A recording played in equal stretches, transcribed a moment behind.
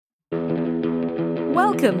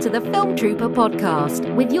Welcome to the Film Trooper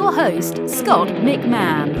podcast with your host, Scott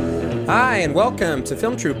McMahon. Hi, and welcome to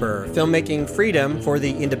Film Trooper, filmmaking freedom for the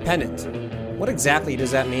independent. What exactly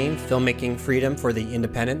does that mean, filmmaking freedom for the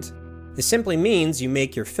independent? It simply means you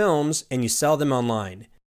make your films and you sell them online.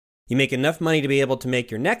 You make enough money to be able to make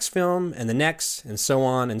your next film and the next, and so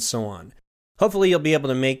on and so on. Hopefully you'll be able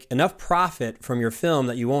to make enough profit from your film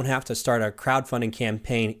that you won't have to start a crowdfunding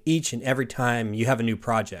campaign each and every time you have a new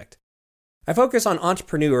project. I focus on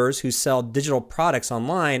entrepreneurs who sell digital products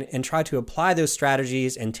online and try to apply those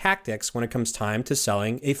strategies and tactics when it comes time to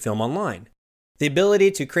selling a film online. The ability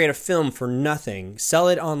to create a film for nothing, sell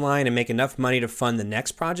it online, and make enough money to fund the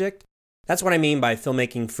next project, that's what I mean by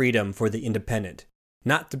filmmaking freedom for the independent.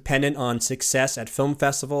 Not dependent on success at film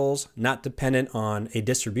festivals, not dependent on a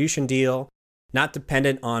distribution deal, not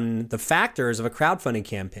dependent on the factors of a crowdfunding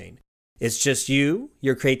campaign. It's just you,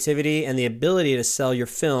 your creativity, and the ability to sell your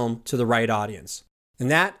film to the right audience.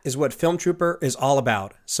 And that is what Film Trooper is all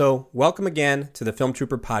about. So welcome again to the Film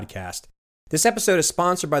Trooper podcast. This episode is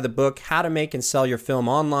sponsored by the book How to Make and Sell Your Film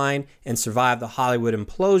Online and Survive the Hollywood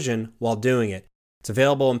Implosion While Doing It. It's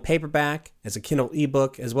available in paperback, as a Kindle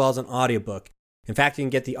ebook, as well as an audiobook. In fact, you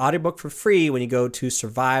can get the audiobook for free when you go to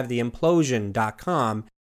survivetheimplosion.com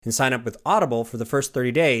and sign up with Audible for the first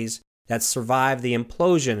 30 days. That's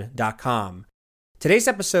survivetheimplosion.com. Today's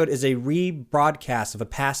episode is a rebroadcast of a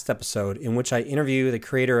past episode in which I interview the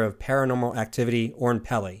creator of Paranormal Activity, Oren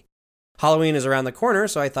Peli. Halloween is around the corner,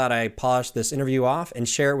 so I thought I'd polish this interview off and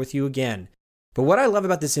share it with you again. But what I love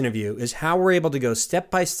about this interview is how we're able to go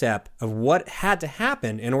step by step of what had to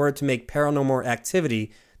happen in order to make Paranormal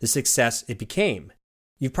Activity the success it became.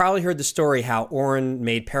 You've probably heard the story how Oren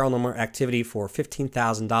made Paranormal Activity for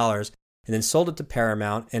 $15,000 and then sold it to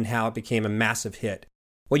Paramount and how it became a massive hit.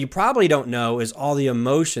 What you probably don't know is all the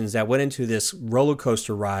emotions that went into this roller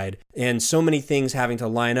coaster ride and so many things having to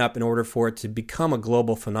line up in order for it to become a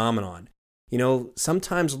global phenomenon. You know,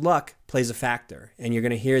 sometimes luck plays a factor, and you're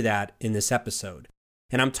going to hear that in this episode.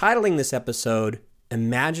 And I'm titling this episode,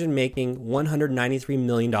 Imagine Making $193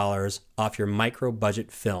 Million Off Your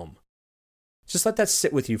Micro-Budget Film. Just let that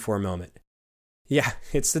sit with you for a moment. Yeah,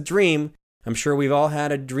 it's the dream. I'm sure we've all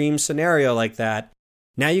had a dream scenario like that.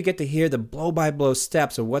 Now you get to hear the blow-by-blow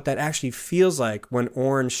steps of what that actually feels like when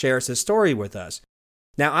Oren shares his story with us.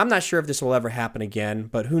 Now, I'm not sure if this will ever happen again,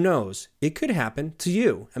 but who knows? It could happen to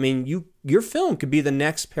you. I mean, your film could be the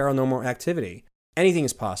next Paranormal Activity. Anything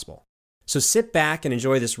is possible. So sit back and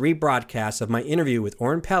enjoy this rebroadcast of my interview with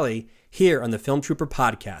Oren Peli here on the Film Trooper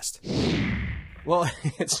podcast. Well,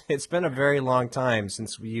 it's been a very long time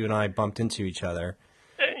since you and I bumped into each other.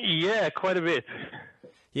 Yeah, quite a bit.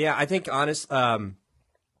 Yeah, I think I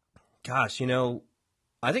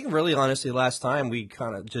think really honestly last time we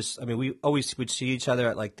kind of we always would see each other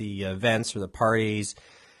at like the events or the parties,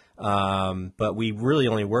 but we really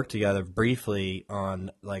only worked together briefly on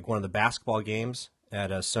like one of the basketball games at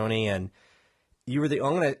Sony, and you were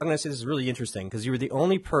I'm gonna say this is really interesting because you were the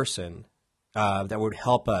only person that would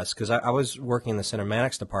help us because I was working in the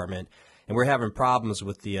cinematics department. And we're having problems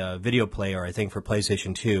with the video player, I think, for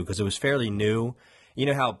PlayStation 2 because it was fairly new. You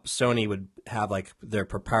know how Sony would have like their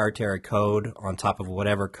proprietary code on top of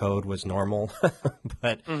whatever code was normal?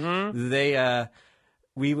 But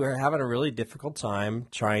we were having a really difficult time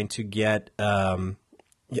trying to get a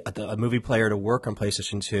movie player to work on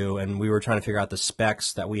PlayStation 2, and we were trying to figure out the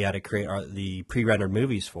specs that we had to create the pre-rendered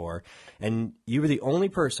movies for. And you were the only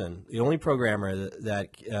person, the only programmer that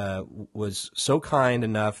was so kind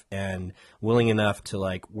enough and willing enough to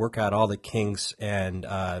like work out all the kinks and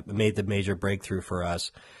made the major breakthrough for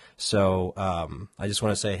us. So I just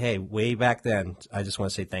want to say, hey, way back then, I just want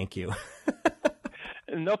to say thank you.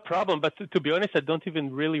 No problem, but to be honest, I don't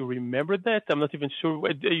even really remember that. I'm not even sure.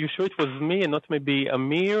 Are you sure it was me and not maybe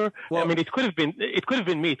Amir? Well, I mean, it could have been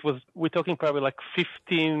me. We're talking probably like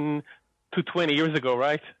 15 to 20 years ago,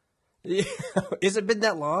 right? Yeah. Has it been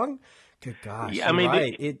that long? Good gosh. Yeah, I mean,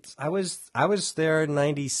 right. I was there in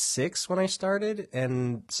 96 when I started,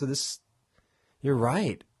 and so you're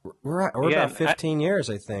right. We're about 15 years,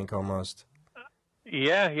 I think, almost.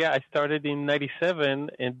 Yeah. I started in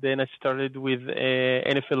 97, and then I started with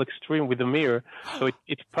NFL Extreme with Amir. So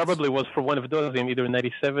it probably was for one of those in either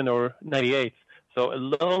 97 or 98. So a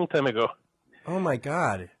long time ago. Oh, my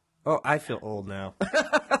God. Oh, I feel old now.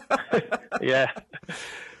 Yeah.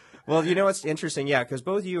 Well, you know what's interesting? Yeah, because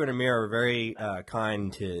both you and Amir were very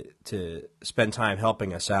kind to spend time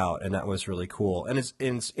helping us out, and that was really cool. And it's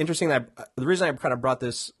interesting that the reason I kind of brought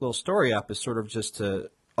this little story up is sort of just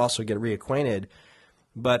to also get reacquainted.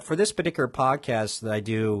 But for this particular podcast that I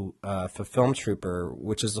do for Film Trooper,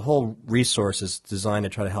 which is the whole resource is designed to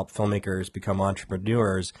try to help filmmakers become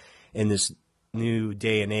entrepreneurs in this new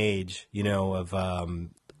day and age,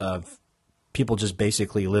 of people just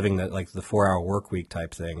basically living the 4-hour work week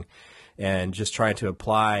type thing, and just trying to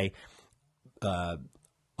apply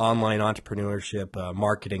online entrepreneurship,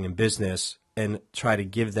 marketing, and business, and try to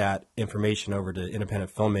give that information over to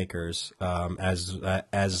independent filmmakers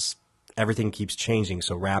as everything keeps changing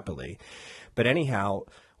so rapidly. But anyhow,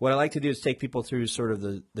 what I like to do is take people through sort of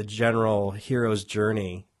the general hero's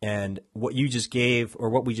journey. And what you just gave, or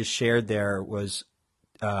what we just shared there, was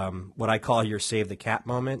what I call your Save the Cat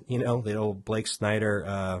moment, the old Blake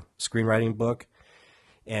Snyder screenwriting book.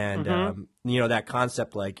 And, that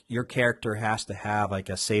concept, like your character has to have like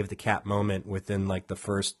a Save the Cat moment within like the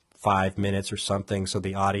first 5 minutes or something, so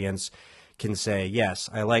the audience can say, yes,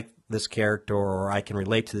 I like this character, or I can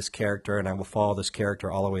relate to this character, and I will follow this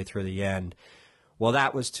character all the way through the end. Well,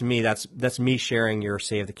 that was, to me, that's me sharing your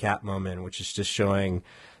Save the Cat moment, which is just showing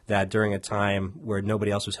that during a time where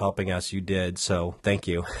nobody else was helping us, you did. So thank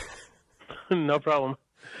you. No problem.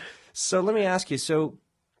 So let me ask you,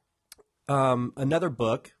 another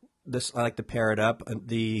book, this I like to pair it up,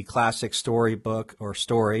 the classic story book or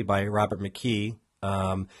story by Robert McKee.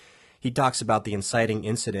 He talks about the inciting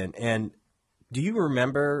incident. And do you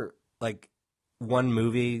remember like one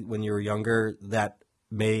movie when you were younger that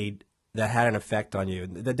had an effect on you?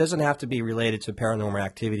 That doesn't have to be related to Paranormal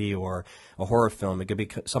Activity or a horror film. It could be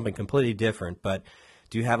something completely different. But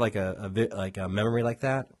do you have like a memory like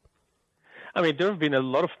that? I mean, there have been a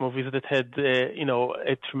lot of movies that had,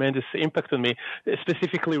 a tremendous impact on me.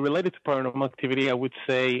 Specifically related to Paranormal Activity, I would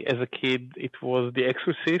say as a kid, it was The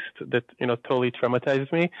Exorcist that, totally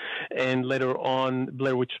traumatized me. And later on,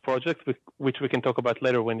 Blair Witch Project, which we can talk about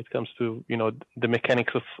later when it comes to, the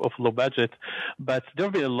mechanics of low budget. But there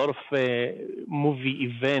have been a lot of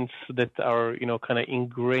movie events that are, kind of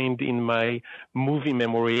ingrained in my movie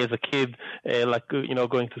memory as a kid,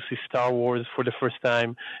 going to see Star Wars for the first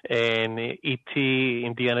time, and E.T.,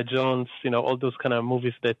 Indiana Jones, all those kind of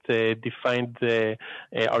movies that defined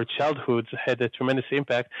our childhoods had a tremendous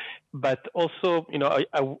impact. But also,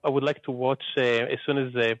 I would like to watch as soon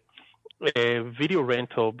as video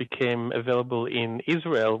rental became available in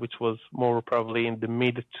Israel, which was more probably in the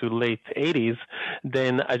mid to late 80s,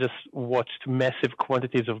 then I just watched massive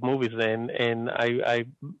quantities of movies, and I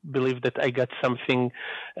believe that I got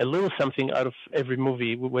a little something out of every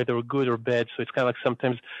movie, whether good or bad. So it's kind of like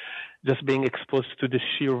sometimes just being exposed to the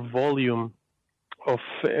sheer volume of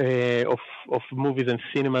movies and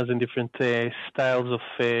cinemas and different styles of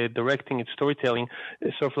directing and storytelling,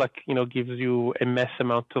 sort of like gives you a mass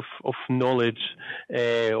amount of knowledge,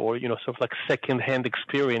 or sort of like second-hand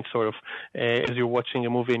experience, sort of as you're watching a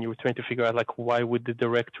movie and you're trying to figure out like why would the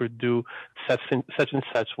director do such and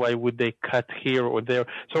such, why would they cut here or there,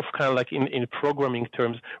 sort of kind of like in programming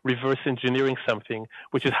terms, reverse engineering something,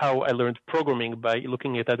 which is how I learned programming, by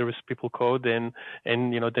looking at other people code and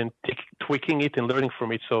then tweaking it and learning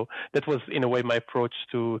from it. So that was in a way my approach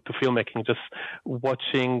to filmmaking, just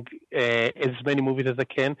watching as many movies as I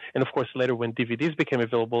can. And of course later when DVDs became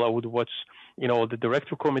available, I would watch all the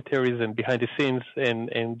director commentaries and behind the scenes,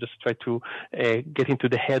 and just try to get into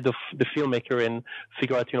the head of the filmmaker and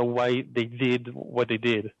figure out why they did what they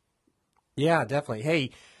did. Yeah, definitely.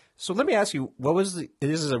 Hey, so let me ask you,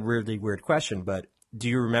 this is a really weird question, but do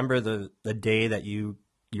you remember the day that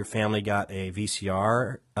your family got a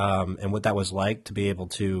VCR, and what that was like to be able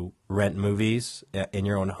to rent movies in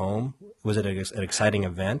your own home? Was it an exciting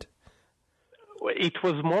event? It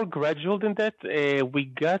was more gradual than that. We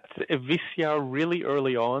got a VCR really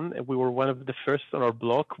early on. We were one of the first on our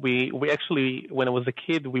block. We actually, when I was a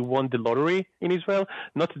kid, we won the lottery in Israel.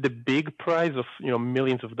 Not the big prize of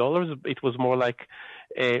millions of dollars. It was more like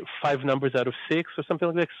 5 numbers out of 6 or something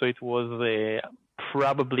like that. So it was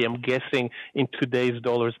probably, I'm guessing, in today's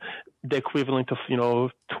dollars, the equivalent of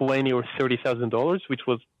 $20,000 or $30,000, which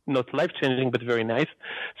was not life-changing, but very nice.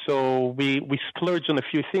 So we splurged on a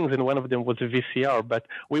few things, and one of them was a VCR, but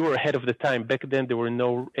we were ahead of the time. Back then, there were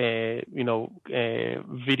no,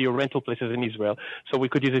 video rental places in Israel. So we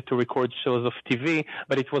could use it to record shows of TV,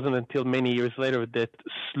 but it wasn't until many years later that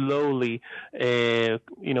slowly,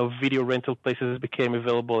 video rental places became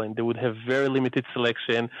available, and they would have very limited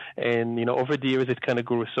selection. And, over the years, it kind of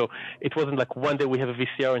grew. So it wasn't like one day we have a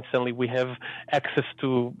VCR and suddenly we have access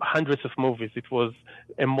to hundreds of movies. It was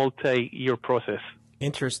a multi-year process.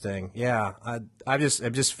 Interesting. Yeah. I'm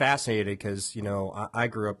just fascinated because, I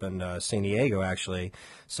grew up in San Diego, actually.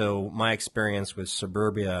 So my experience with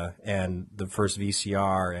suburbia and the first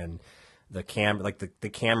VCR and the camera, like the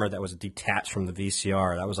camera that was detached from the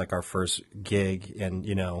VCR. That was like our first gig, and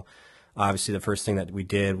obviously the first thing that we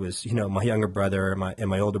did was my younger brother and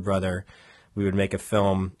my older brother, we would make a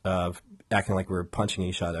film of acting like we were punching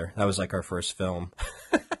each other. That was like our first film.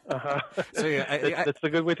 Uh-huh. So yeah, that's a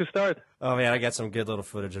good way to start. Oh man, I got some good little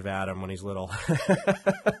footage of Adam when he's little.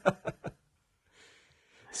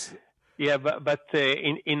 Yeah, but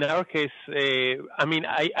in our case,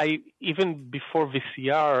 I even before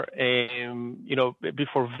VCR,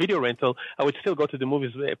 before video rental, I would still go to the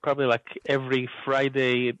movies probably like every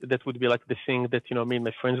Friday. That would be like the thing that me and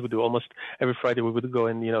my friends would do. Almost every Friday we would go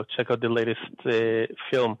and check out the latest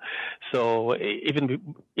film. So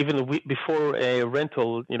even before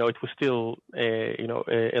rental, it was still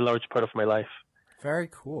a large part of my life. Very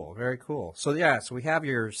cool, very cool. So so we have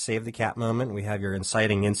your save the cat moment, we have your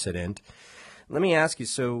inciting incident. Let me ask you,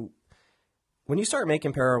 so when you start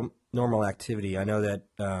making Paranormal Activity, I know that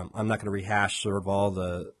I'm not going to rehash sort of all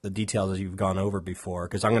the details that you've gone over before,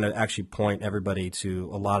 because I'm going to actually point everybody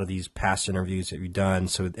to a lot of these past interviews that you've done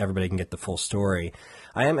so that everybody can get the full story.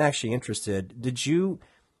 I am actually interested,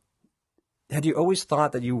 had you always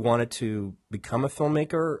thought that you wanted to become a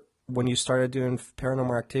filmmaker when you started doing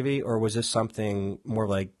Paranormal Activity, or was this something more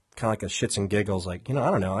like kind of like a shits and giggles, like, I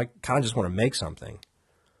don't know, I kind of just want to make something?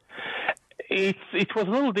 It was a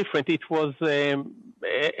little different. It was,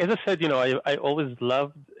 as I said, I always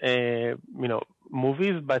loved,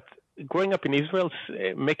 movies, but growing up in Israel,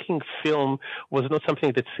 making film was not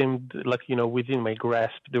something that seemed like, within my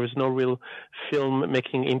grasp. There was no real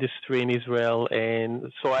film-making industry in Israel,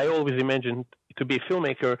 and so I always imagined to be a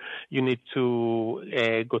filmmaker, you need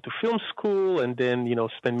to go to film school and then,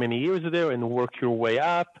 spend many years there and work your way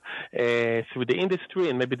up through the industry.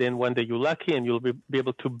 And maybe then one day you're lucky and you'll be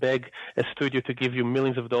able to beg a studio to give you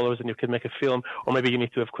millions of dollars and you can make a film, or maybe you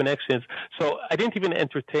need to have connections. So I didn't even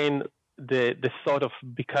entertain the thought of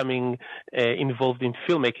becoming involved in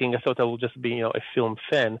filmmaking. I thought I would just be, a film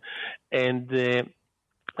fan. And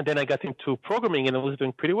then I got into programming, and I was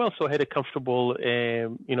doing pretty well, so I had a comfortable,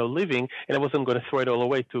 living, and I wasn't going to throw it all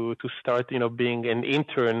away to start, being an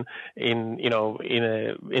intern in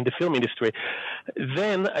the film industry.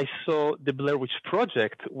 Then I saw the Blair Witch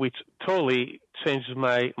Project, which totally changed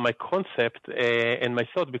my concept and my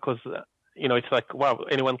thought, because it's like, wow,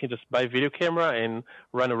 anyone can just buy a video camera and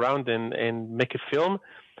run around and make a film.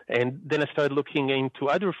 And then I started looking into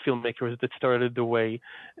other filmmakers that started that way,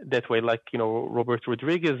 like, Robert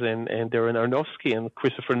Rodriguez and Darren Aronofsky and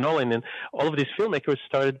Christopher Nolan. And all of these filmmakers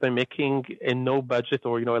started by making a no budget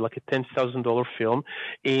or, like a $10,000 film.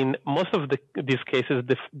 In most of these cases,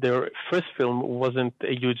 their first film wasn't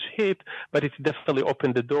a huge hit, but it definitely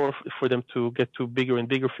opened the door for them to get to bigger and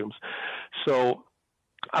bigger films. So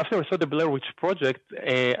after I saw the Blair Witch Project,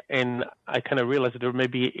 and I kind of realized there may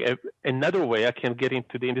be another way I can get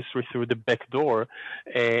into the industry through the back door,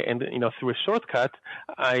 and through a shortcut,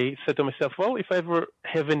 I said to myself, well, if I ever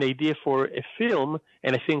have an idea for a film,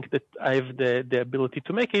 and I think that I have the ability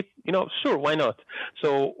to make it, sure, why not?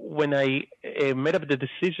 So when I made up the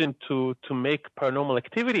decision to make Paranormal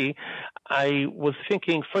Activity, I was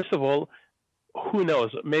thinking, first of all, who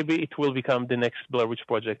knows? Maybe it will become the next Blair Witch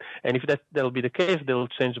Project. And if that'll be the case, that'll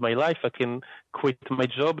change my life. I can quit my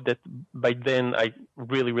job that by then I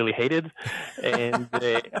really, really hated. And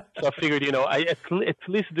so I figured, at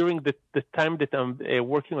least during the time that I'm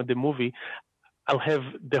working on the movie, I'll have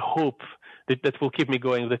the hope that will keep me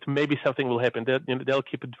going, that maybe something will happen. They'll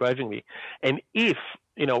keep driving me. And if,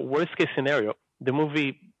 worst case scenario, the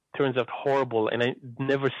movie turns out horrible and I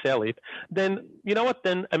never sell it, then you know what?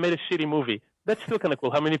 Then I made a shitty movie. That's still kind of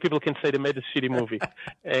cool. How many people can say they made a shitty movie?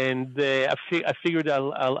 And I figured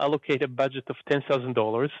I'll allocate a budget of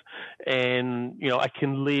 $10,000, and I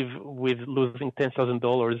can live with losing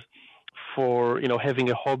 $10,000 for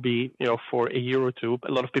having a hobby for a year or two.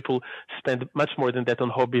 A lot of people spend much more than that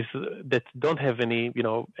on hobbies that don't have any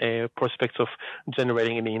prospects of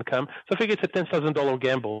generating any income. So I figured it's a $10,000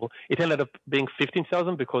 gamble. It ended up being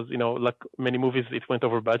 $15,000 because like many movies, it went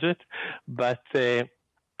over budget, but.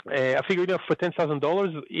 I figured for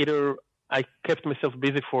 $10,000, either I kept myself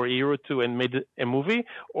busy for a year or two and made a movie,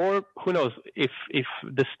 or who knows, if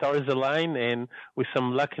the stars align and with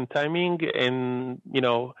some luck and timing, and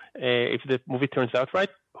if the movie turns out right,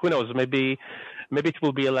 who knows, maybe it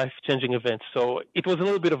will be a life-changing event. So it was a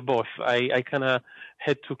little bit of both. I kind of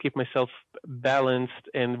had to keep myself balanced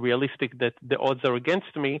and realistic that the odds are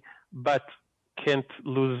against me, but can't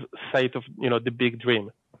lose sight of the big dream.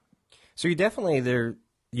 So you definitely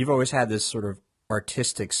You've always had this sort of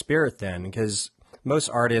artistic spirit then, because most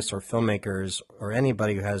artists or filmmakers or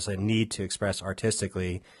anybody who has a need to express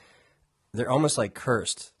artistically, they're almost like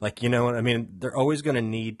cursed. Like, you know what I mean? They're always going to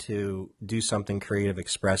need to do something creative,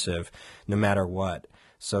 expressive, no matter what.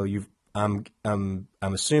 So I'm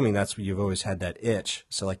assuming that's what you've always had, that itch.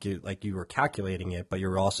 So like you were calculating it, but you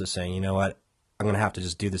were also saying, you know what, I'm going to have to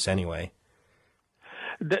just do this anyway.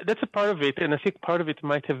 That's a part of it, and I think part of it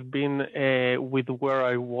might have been with where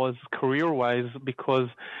I was career-wise, because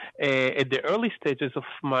at the early stages of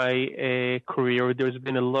my career, there's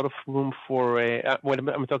been a lot of room for, when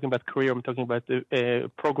I'm talking about career, I'm talking about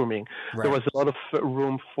programming. Right. There was a lot of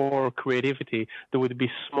room for creativity. There would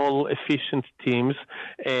be small, efficient teams,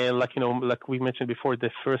 like we mentioned before,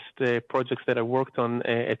 the first projects that I worked on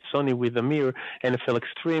at Sony with Amir, NFL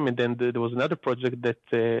Extreme, and then there was another project that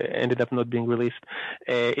ended up not being released.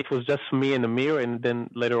 It was just me and Amir, and then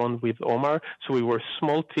later on with Omar. So we were a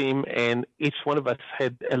small team, and each one of us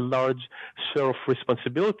had a large share of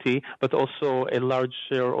responsibility, but also a large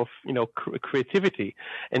share of creativity.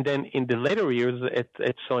 And then in the later years at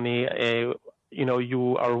Sony,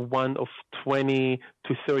 you are one of 20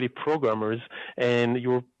 to 30 programmers, and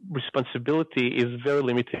your responsibility is very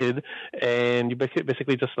limited, and you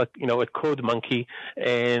basically just like, a code monkey,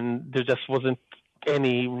 and there just wasn't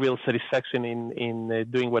any real satisfaction in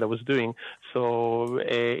doing what I was doing. So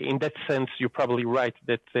in that sense, you're probably right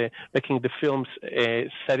that making the films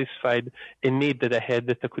satisfied a need that I had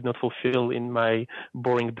that I could not fulfill in my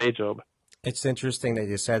boring day job. It's interesting that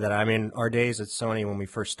you said that. I mean, our days at Sony when we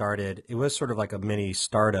first started, it was sort of like a mini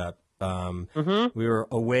startup. We were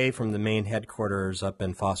away from the main headquarters up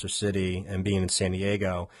in Foster City and being in San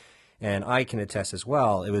Diego. And I can attest as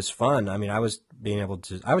well. It was fun. I mean, I was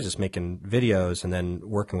just making videos and then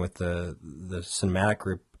working with the cinematic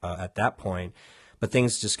group at that point. But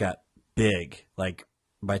things just got big. Like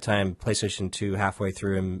by the time PlayStation 2 halfway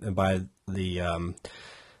through, and by the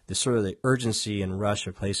sort of the urgency and rush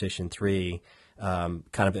of PlayStation 3, kind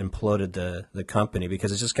of imploded the company,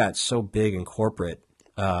 because it just got so big and corporate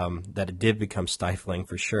that it did become stifling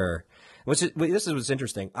for sure. This is what's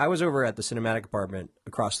interesting. I was over at the cinematic department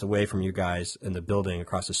across the way from you guys in the building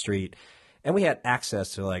across the street, and we had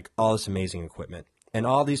access to like all this amazing equipment. And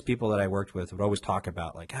all these people that I worked with would always talk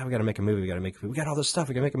about like, we got to make a movie, we got all this stuff,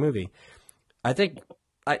 we got to make a movie. I think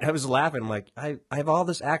I was laughing like, I have all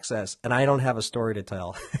this access and I don't have a story to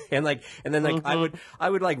tell. and then I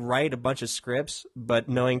would like write a bunch of scripts, but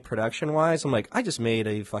knowing production wise, I'm like, I just made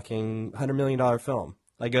a fucking $100 million film.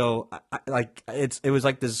 I go, it was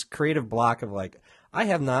like this creative block of like, I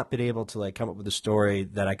have not been able to like come up with a story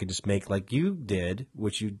that I could just make like you did,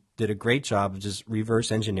 which you did a great job of just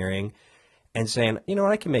reverse engineering and saying, you know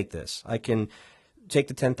what, I can make this. I can take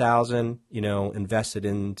the 10,000, invest it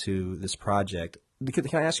into this project. Can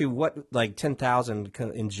I ask you what, like 10,000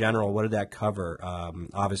 in general, what did that cover?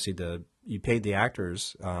 Obviously you paid the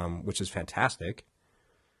actors, which is fantastic.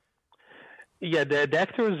 Yeah, the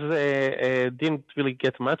actors didn't really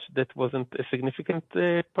get much. That wasn't a significant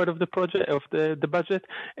part of the project, of the budget.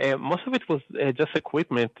 Most of it was just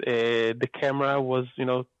equipment. The camera was,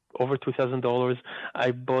 over $2,000.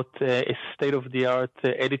 I bought a state-of-the-art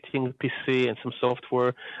editing PC and some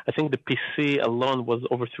software. I think the PC alone was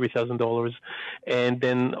over $3,000, and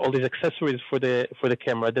then all these accessories for the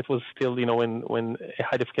camera. That was still, when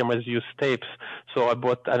high-def cameras use tapes. So I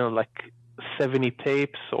bought, 70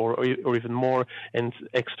 tapes or even more, and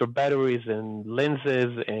extra batteries and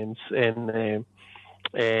lenses and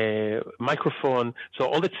microphone. So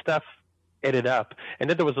all that stuff added up. And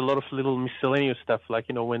then there was a lot of little miscellaneous stuff, like,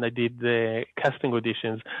 when I did the casting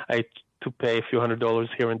auditions, I had to pay a few $100s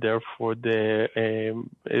here and there for the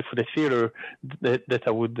theater that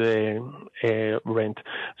I would rent.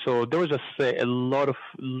 So there was just a lot of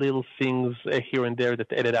little things here and there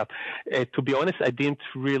that added up. To be honest, I didn't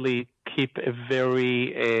really keep a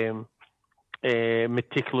very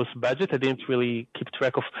meticulous budget. I didn't really keep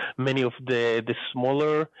track of many of the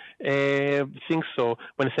smaller things. So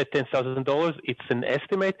when I said $10,000, it's an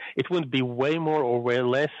estimate. It wouldn't be way more or way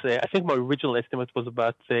less. I think my original estimate was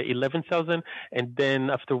about $11,000, and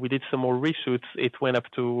then after we did some more reshoots, it went up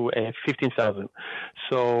to $15,000.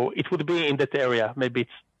 So it would be in that area. Maybe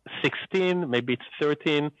it's 16, maybe it's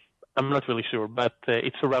 13. I'm not really sure, but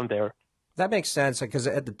it's around there. That makes sense, because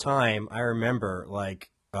at the time, I remember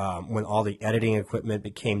when all the editing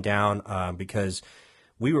equipment came down, because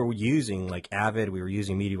we were using like Avid, we were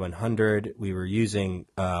using Media 100, we were using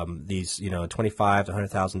these $25,000 to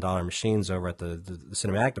 $100,000 machines over at the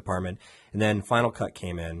cinematic department, and then Final Cut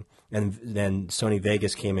came in, and then Sony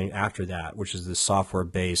Vegas came in after that, which is the software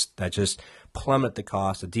based that just plummeted the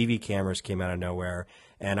cost. The DV cameras came out of nowhere,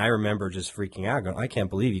 and I remember just freaking out, going, I can't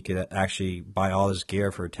believe you could actually buy all this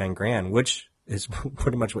gear for $10,000, which is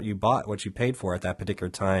pretty much what you bought, what you paid for at that particular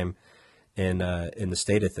time in the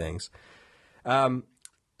state of things.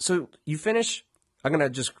 So you finish. I'm going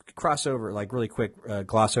to just cross over, like really quick,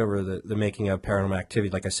 gloss over the making of Paranormal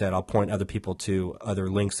Activity. Like I said, I'll point other people to other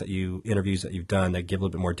links interviews that you've done that give a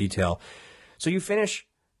little bit more detail. So you finish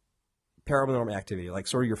Paranormal Activity, like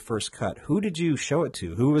sort of your first cut. Who did you show it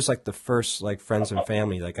to? Who was like the first like friends and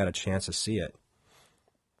family that got a chance to see it?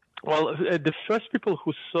 Well, the first people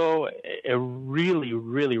who saw a really,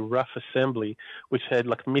 really rough assembly, which had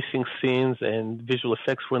like missing scenes and visual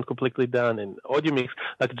effects weren't completely done and audio mix,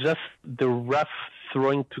 like just the rough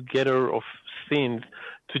throwing together of scenes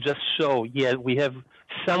to just show, yeah, we have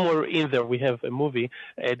somewhere in there, we have a movie.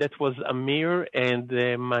 That was Amir and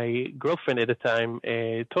my girlfriend at the time,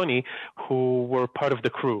 Tony, who were part of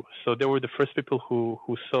the crew. So they were the first people who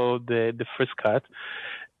saw the first cut.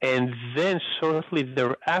 And then shortly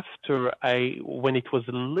thereafter, when it was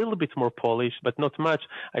a little bit more polished, but not much,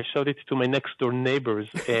 I showed it to my next door neighbors,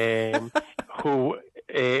 who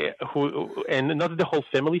and not the whole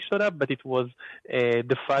family showed up, but it was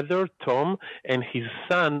the father, Tom, and his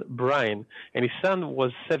son, Brian. And his son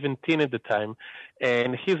was 17 at the time.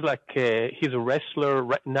 And he's a wrestler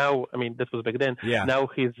right now. I mean, that was back then. Yeah. Now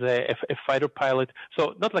he's a fighter pilot.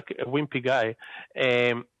 So not like a wimpy guy.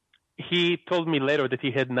 He told me later that he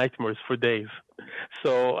had nightmares for days.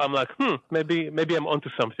 So I'm like, maybe I'm onto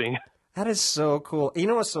something. That is so cool. You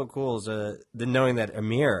know what's so cool is the knowing that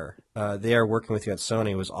Amir, there working with you at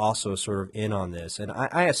Sony, was also sort of in on this. And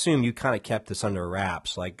I assume you kind of kept this under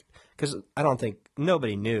wraps, like, because I don't think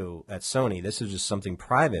nobody knew at Sony. This is just something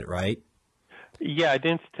private, right? Yeah, I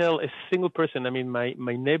didn't tell a single person. I mean, my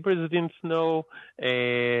neighbors didn't know,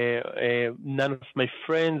 none of my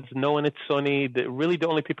friends, no one at Sony. Really the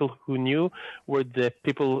only people who knew were the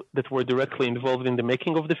people that were directly involved in the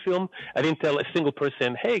making of the film. I didn't tell a single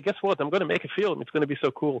person, hey, guess what? I'm going to make a film. It's going to be so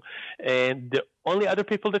cool. And the only other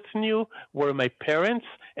people that knew were my parents.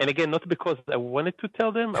 And again, not because I wanted to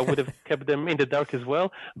tell them. I would have kept them in the dark as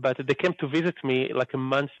well. But they came to visit me like a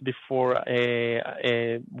month before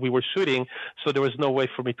we were shooting. So there was no way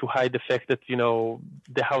for me to hide the fact that,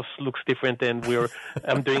 the house looks different and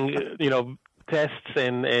I'm doing, tests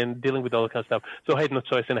and dealing with all that kind of stuff. So I had no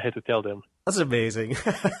choice and I had to tell them. That's amazing.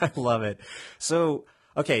 I love it. So,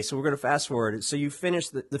 okay, so we're going to fast forward. So you finish,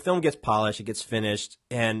 the film gets polished, it gets finished,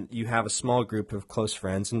 and you have a small group of close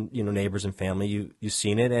friends and, neighbors and family. You've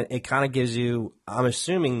seen it, and it kind of gives you, I'm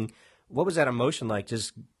assuming, what was that emotion like,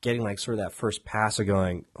 just getting like sort of that first pass of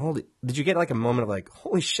going, did you get like a moment of like,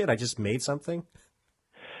 holy shit, I just made something?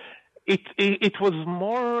 It was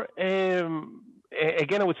more,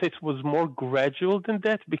 again, I would say it was more gradual than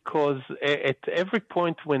that, because at every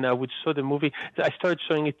point when I would show the movie, I started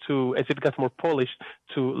showing it as it got more polished,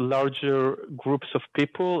 to larger groups of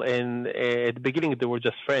people. And at the beginning, they were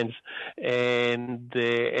just friends. And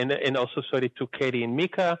also showed it to Katie and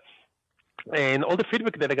Mika. And all the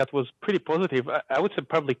feedback that I got was pretty positive. I would say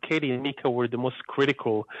probably Katie and Mika were the most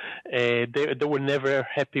critical. They were never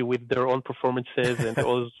happy with their own performances, and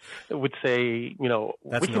always would say,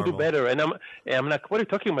 That's we can do better. And I'm like, what are you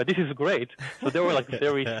talking about? This is great. So they were like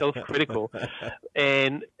very self-critical.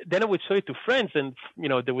 And then I would show it to friends, and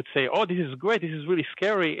they would say, oh, this is great. This is really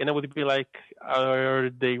scary. And I would be like, are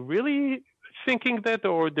they really thinking that,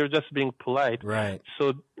 or they're just being polite? Right.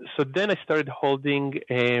 So then I started holding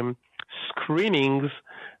screenings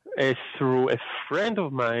through a friend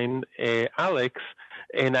of mine, Alex,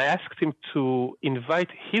 and I asked him to invite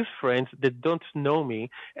his friends that don't know me,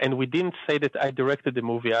 and we didn't say that I directed the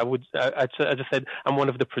movie. I just said I'm one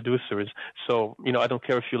of the producers, so I don't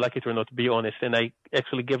care if you like it or not, be honest. And I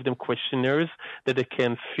actually gave them questionnaires that they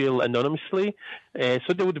can fill anonymously.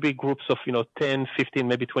 So there would be groups of 10, 15,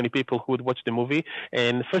 maybe 20 people who would watch the movie.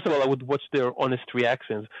 And first of all, I would watch their honest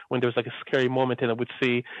reactions when there's like a scary moment, and I would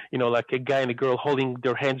see like a guy and a girl holding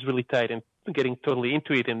their hands really tight and getting totally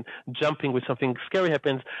into it and jumping when something scary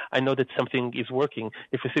happens. I know that something is working.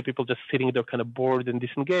 If I see people just sitting there kind of bored and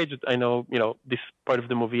disengaged, I know, this part of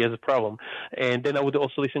the movie has a problem. And then I would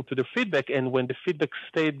also listen to their feedback. And when the feedback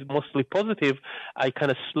stayed mostly positive, I kind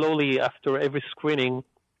of slowly, after every screening,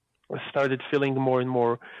 started feeling more and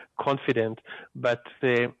more confident. But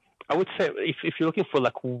I would say if you're looking for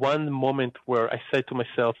like one moment where I said to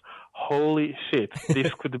myself, holy shit, this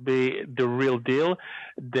could be the real deal,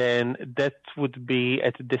 then that would be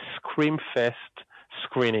at the Scream Fest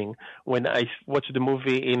screening, when I watched the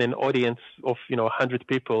movie in an audience of 100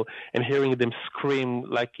 people, and hearing them scream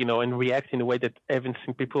and react in a way that I haven't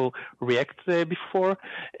seen people react before,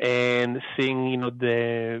 and seeing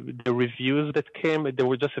the reviews that came. There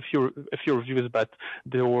were just a few reviews, but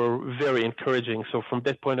they were very encouraging. So from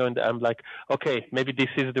that point on, I'm like, okay, maybe this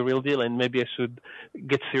is the real deal, and maybe I should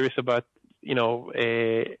get serious about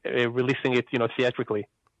releasing it, theatrically.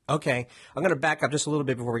 Okay, I'm going to back up just a little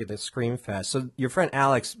bit before we get to Scream Fest. So your friend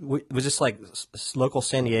Alex, was this like local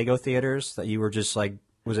San Diego theaters that you were just like,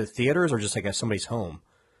 was it theaters or just like at somebody's home?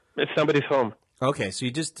 It's somebody's home. Okay, so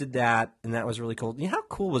you just did that, and that was really cool. How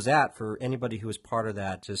cool was that for anybody who was part of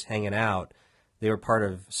that, just hanging out? They were part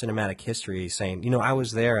of cinematic history, saying, I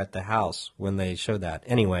was there at the house when they showed that.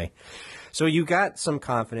 Anyway, so you got some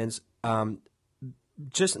confidence. I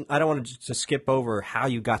don't want to skip over how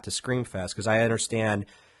you got to Screamfest, because I understand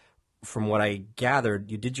from what I gathered,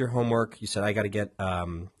 you did your homework. You said, I got to get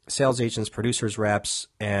sales agents, producers, reps.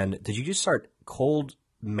 And did you just start cold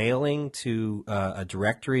mailing to a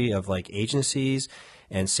directory of like agencies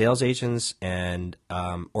and sales agents, and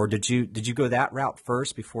or did you go that route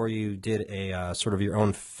first before you did a sort of your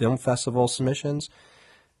own film festival submissions?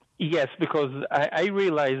 Yes, because I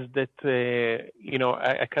realized that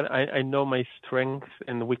I know my strengths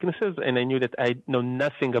and weaknesses, and I knew that I know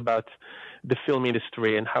nothing about the film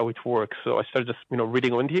industry and how it works. So I started just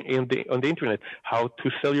reading on the internet how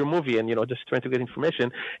to sell your movie, and just trying to get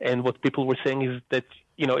information. And what people were saying is that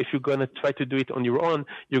if you're going to try to do it on your own,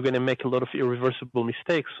 you're going to make a lot of irreversible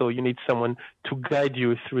mistakes. So you need someone to guide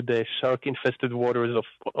you through the shark-infested waters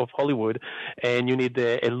of Hollywood, and you need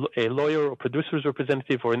a lawyer or producer's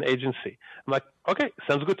representative or an agency. I'm like, okay,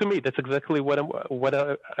 sounds good to me. That's exactly what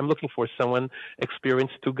I'm looking for, someone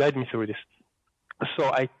experienced to guide me through this. So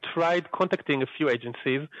I tried contacting a few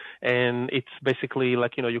agencies, and it's basically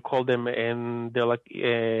like, you call them and they're like,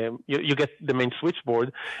 you get the main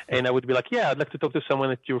switchboard, and I would be like, yeah, I'd like to talk to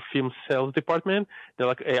someone at your film sales department. They're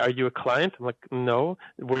like, hey, are you a client? I'm like, no.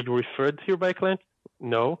 Were you referred here by a client?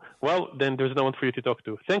 No. Well, then there's no one for you to talk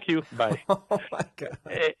to. Thank you. Bye. Oh, my God.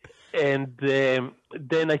 And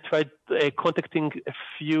then I tried contacting a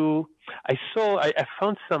few. I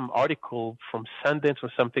found some article from Sundance or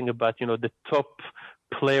something about, the top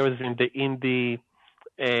players in the indie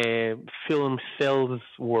film sales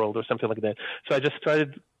world or something like that. So I just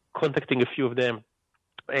started contacting a few of them.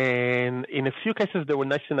 And in a few cases, they were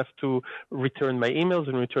nice enough to return my emails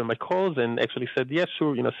and return my calls, and actually said, yeah,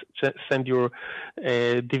 sure, send your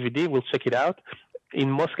DVD, we'll check it out. In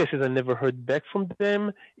most cases, I never heard back from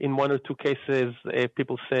them. In one or two cases,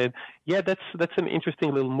 people said, yeah, that's an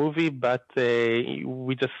interesting little movie, but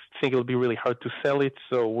we just think it'll be really hard to sell it,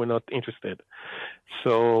 so we're not interested.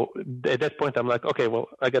 So at that point, I'm like, okay, well,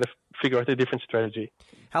 I got to figure out a different strategy.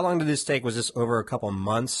 How long did this take? Was this over a couple of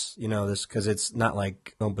months? This, because it's not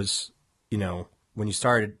like it was, when you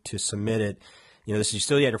started to submit it, you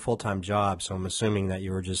still had your full-time job, so I'm assuming that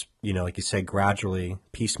you were just, like you said, gradually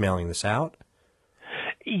piecemealing this out?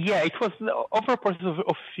 Yeah, it was over a process of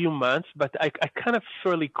a few months, but I kind of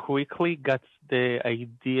fairly quickly got the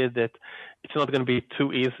idea that it's not going to be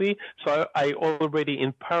too easy. So I already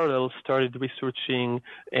in parallel started researching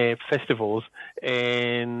festivals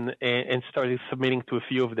and started submitting to a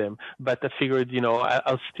few of them. But I figured,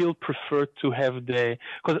 I'll still prefer to have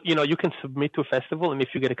because, you can submit to a festival, and if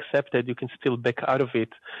you get accepted, you can still back out of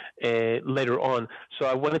it later on. So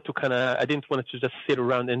I wanted to I didn't want to just sit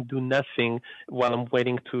around and do nothing while I'm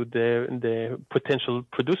waiting to the potential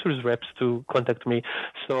producers reps to contact me.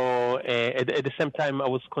 So at the same time, I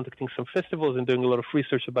was contacting some festivals and doing a lot of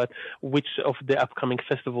research about which of the upcoming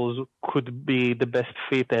festivals could be the best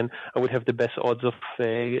fit, and I would have the best odds of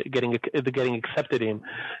getting accepted in.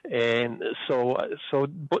 And so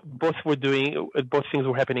both things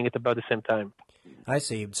were happening at about the same time. I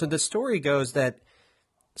see. So the story goes that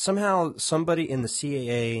somehow somebody in the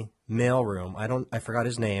CAA mailroom, I forgot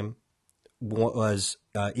his name, was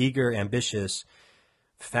eager, ambitious,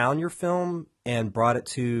 found your film and brought it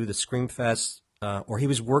to the Screamfest, or he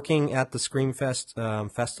was working at the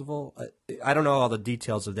Screamfest festival. I don't know all the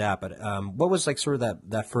details of that, but what was like sort of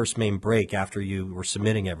that first main break after you were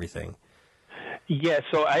submitting everything? Yeah,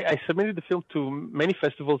 so I submitted the film to many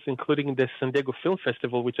festivals, including the San Diego Film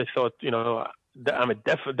Festival, which I thought, I'm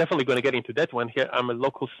definitely going to get into that one. Here, I'm a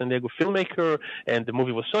local San Diego filmmaker, and the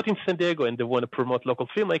movie was shot in San Diego, and they want to promote local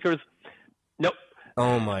filmmakers. Nope.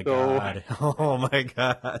 Oh my God! Oh my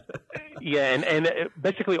God! Yeah, and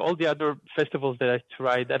basically all the other festivals that I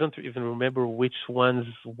tried, I don't even remember which ones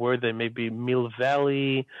were they. Maybe Mill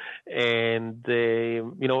Valley, and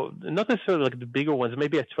not necessarily like the bigger ones.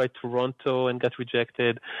 Maybe I tried Toronto and got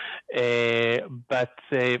rejected, but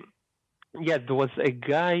Yeah, there was a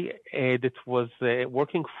guy that was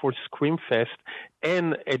working for Screamfest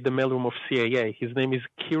and at the mailroom of CAA. His name is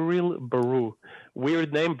Kirill Baru.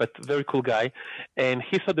 Weird name, but very cool guy. And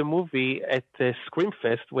he saw the movie at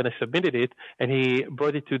Screamfest when I submitted it, and he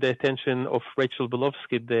brought it to the attention of Rachel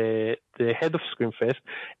Belovsky, the head of Screamfest,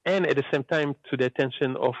 and at the same time to the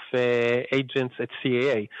attention of agents at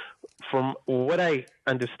CAA. From what I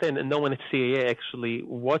understand, no one at CAA actually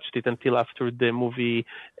watched it until after the movie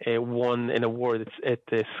won an award at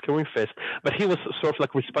Screamfest. But he was sort of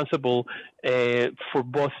like responsible for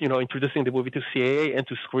both, introducing the movie to CAA and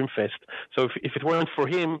to Screamfest. So if it weren't for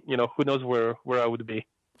him, who knows where I would be.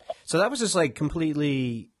 So that was just like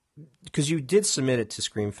completely, because you did submit it to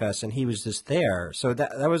Screamfest and he was just there. So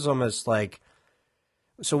that was almost like,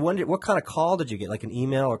 so what kind of call did you get? Like an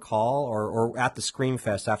email or call, or at the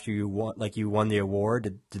Screamfest after you won the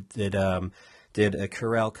award? Did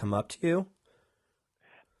Carell come up to you?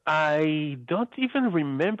 I don't even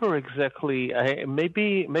remember exactly.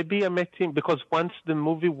 Maybe I met him because once the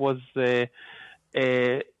movie was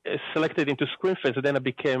selected into Screamfest, then I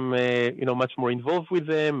became much more involved with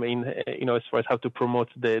them in as far as how to promote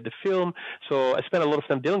the film. So I spent a lot of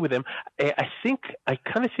time dealing with them. I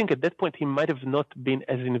kind of think at that point he might have not been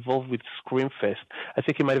as involved with Screamfest. I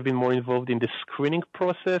think he might have been more involved in the screening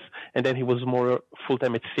process, and then he was more full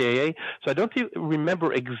time at CAA. So I don't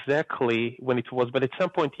remember exactly when it was, but at some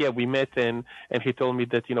point, yeah, we met, and he told me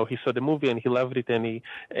that he saw the movie and he loved it, and he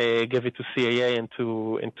gave it to CAA and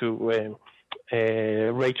to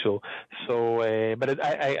Rachel. So, but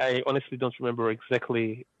I honestly don't remember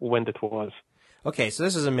exactly when that was. Okay, so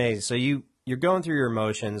this is amazing. So you're going through your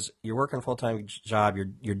emotions. You're working a full-time job.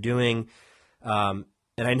 You're doing, and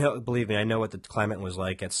I know, believe me, I know what the climate was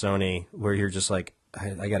like at Sony, where you're just like,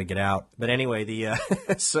 I got to get out. But anyway,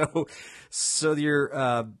 so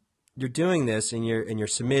you're doing this and you're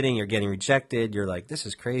submitting. You're getting rejected. You're like, this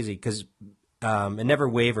is crazy, because it never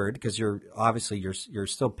wavered, because you're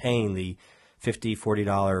still paying the $50,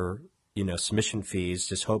 $40, submission fees,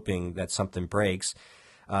 just hoping that something breaks.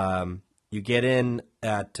 You get in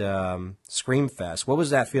at Screamfest. What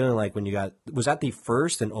was that feeling like when was that the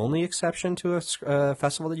first and only exception to a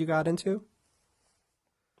festival that you got into?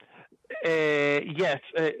 Yes.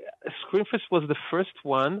 Screamfest was the first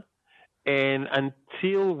one. And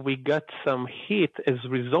until we got some heat as a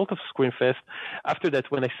result of Screamfest, after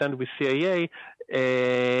that, when I signed with CAA,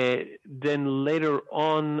 then later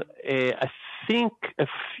on, I think a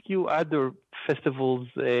few other festivals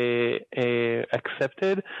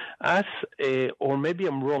accepted us, or maybe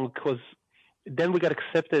I'm wrong, because then we got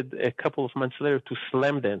accepted a couple of months later to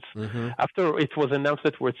Slam Dance. Mm-hmm. After it was announced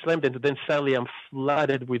that we're at Slam Dance, then suddenly I'm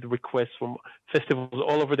flooded with requests from festivals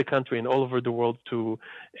all over the country and all over the world to,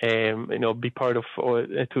 be part of, or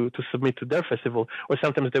to submit to their festival. Or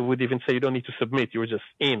sometimes they would even say, you don't need to submit, you're just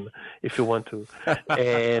in if you want to.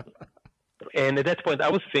 And at that point, I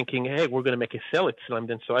was thinking, hey, we're going to make a sale at Slam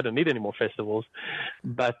Dance, so I don't need any more festivals.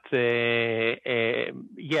 But, at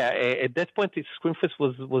that point, Screamfest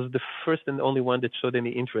was the first and only one that showed any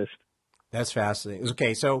interest. That's fascinating.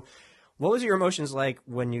 Okay, so what was your emotions like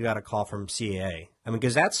when you got a call from CAA? I mean,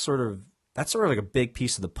 because that's sort of like a big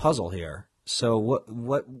piece of the puzzle here. So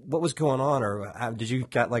what was going on, or did you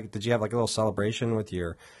have like a little celebration with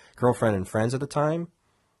your girlfriend and friends at the time?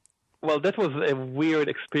 Well, that was a weird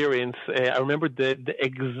experience. I remember the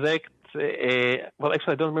exact, actually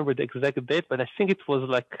I don't remember the exact date, but I think it was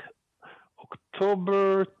like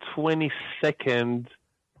October 22nd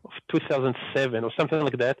of 2007 or something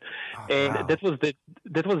like that. Oh, and wow.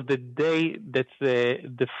 That was the day that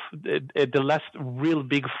the last real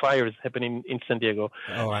big fires happened in San Diego.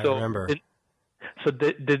 Oh, I remember. So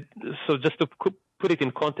just to put it in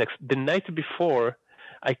context, the night before,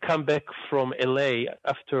 I come back from LA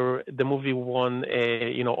after the movie won,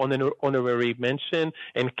 honorary mention,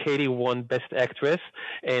 and Katie won Best Actress.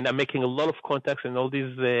 And I'm making a lot of contacts, and all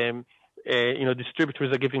these,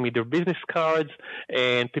 distributors are giving me their business cards,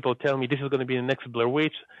 and people tell me this is going to be the next Blair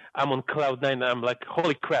Witch. I'm on cloud nine. I'm like,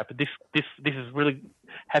 holy crap, this is really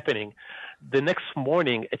happening. The next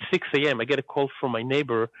morning at 6 a.m., I get a call from my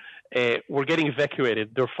neighbor. We're getting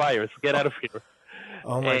evacuated. There are fires. Get out of here.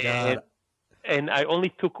 Oh my God. And I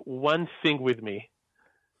only took one thing with me.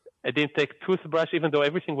 I didn't take toothbrush, even though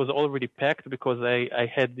everything was already packed, because I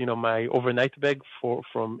had, my overnight bag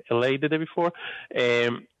from LA the day before.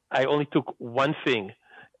 I only took one thing,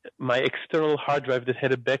 my external hard drive that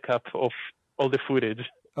had a backup of all the footage.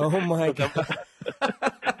 Oh my God.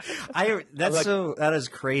 That is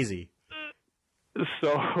crazy.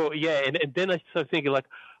 So, yeah. And then I started thinking like,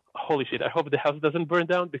 holy shit, I hope the house doesn't burn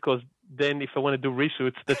down, because then if I want to do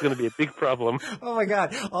reshoots, that's going to be a big problem. Oh my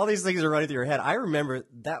God. All these things are running through your head. I remember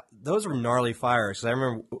that those were gnarly fires. 'Cause I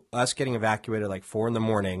remember us getting evacuated like 4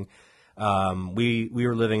 a.m. We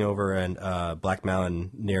were living over in Black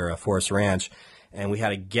Mountain near Forest Ranch, and we had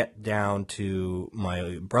to get down to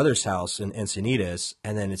my brother's house in Encinitas,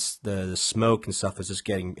 and then it's the smoke and stuff was just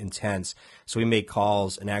getting intense. So we made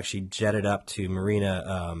calls and actually jetted up to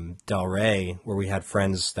Marina Del Rey, where we had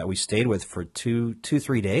friends that we stayed with for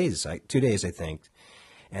 3 days, 2 days, I think.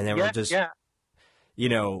 And then we're just, you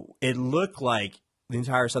know, it looked like the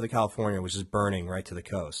entire Southern California was just burning right to the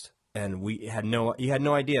coast. And you had no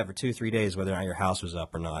idea for 2-3 days whether or not your house was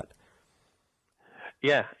up or not.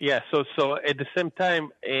 Yeah. So at the same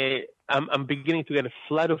time, I'm beginning to get a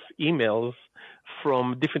flood of emails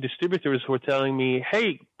from different distributors who are telling me,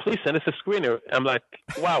 "Hey, please send us a screener." I'm like,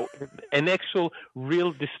 "Wow, an actual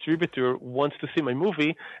real distributor wants to see my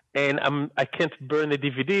movie, and I can't burn a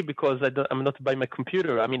DVD because I'm not by my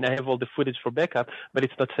computer. I mean, I have all the footage for backup, but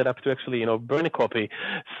it's not set up to actually, burn a copy."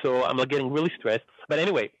 So I'm like getting really stressed. But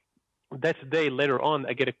anyway. That day later on,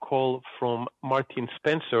 I get a call from Martin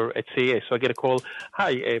Spencer at CAA. So I get a call,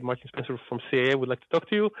 "Hi, Martin Spencer from CAA would like to talk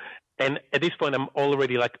to you." And at this point, I'm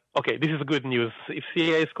already like, okay, this is good news. If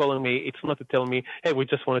CAA is calling me, it's not to tell me, "Hey, we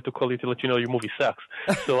just wanted to call you to let you know your movie sucks."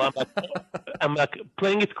 So I'm like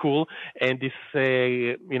playing it cool. And this,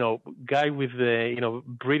 guy with a,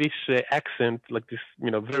 British accent, like this,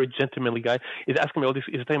 very gentlemanly guy, is asking me all this.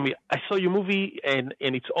 He's telling me, "I saw your movie and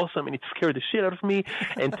it's awesome and it scared the shit out of me.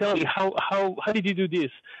 And tell me how did you do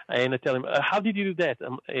this?" And I tell him, "How did you do that?"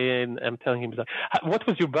 And I'm telling him, "What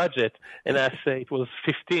was your budget?" And I say it was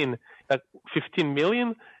 15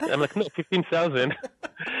 million. And I'm like, "No, 15,000."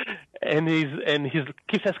 and he's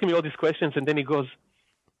keeps asking me all these questions, and then he goes,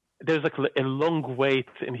 there's like a long wait,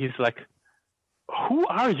 and he's like, "Who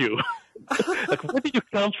are you?" Like, where did you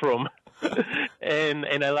come from?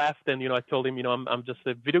 And I laughed, and I told him, I'm just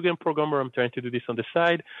a video game programmer. I'm trying to do this on the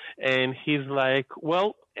side. And he's like,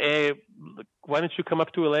 "Well, why don't you come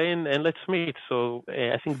up to LA and let's meet?" So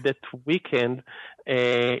I think that weekend,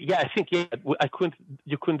 you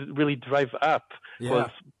couldn't really drive up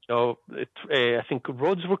because I think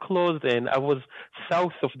roads were closed, and I was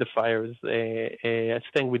south of the fires,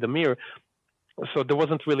 staying with Amir. So there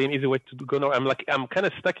wasn't really an easy way to go. No, I'm kind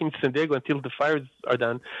of stuck in San Diego until the fires are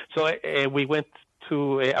done. So I went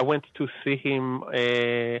to see him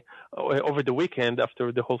over the weekend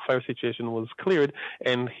after the whole fire situation was cleared,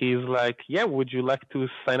 and he's like, "Yeah, would you like to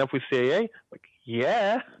sign up with CAA?" Like,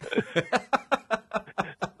 "Yeah."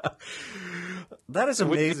 That is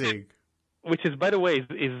amazing. Which is, by the way,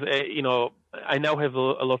 I now have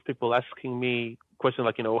a lot of people asking me questions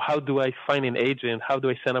like, how do I find an agent? How do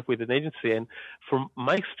I sign up with an agency? And from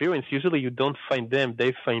my experience, usually you don't find them,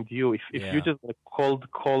 they find you. If you just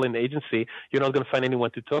call an agency, you're not going to find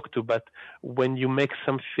anyone to talk to. But when you make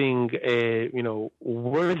something,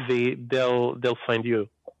 worthy, they'll find you.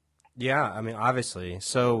 Yeah, I mean, obviously.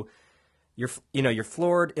 So you're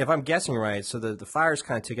floored. If I'm guessing right, so the fires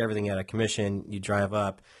kind of took everything out of commission. You drive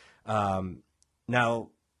up. Now,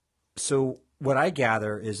 so what I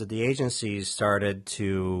gather is that the agencies started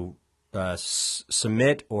to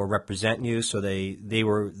submit or represent you, so they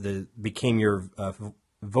became your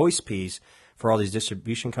voice piece for all these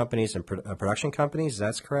distribution companies and production companies.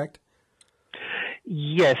 That's correct?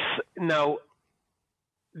 Yes. Now,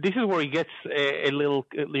 this is where it gets a little,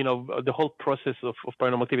 the whole process of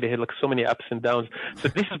Paranormal Activity had like so many ups and downs. So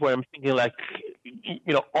this is where I'm thinking like,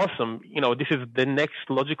 awesome. This is the next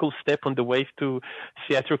logical step on the way to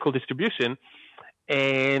theatrical distribution.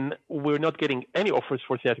 And we're not getting any offers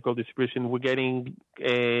for theatrical distribution. We're getting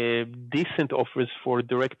decent offers for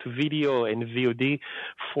direct-to-video and VOD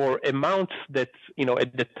for amounts that,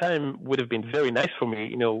 at the time would have been very nice for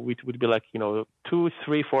me. It would be like, $200,000,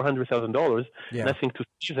 $300,000, $400,000. Yeah. Nothing to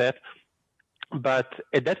see that. But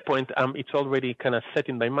at that point, it's already kind of set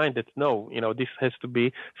in my mind that no, this has to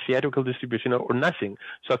be theatrical distribution or nothing.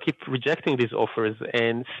 So I keep rejecting these offers,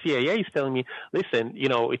 and CAA is telling me, "Listen,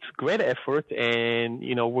 it's great effort, and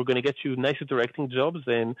we're going to get you nice directing jobs,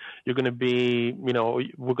 and you're going to be,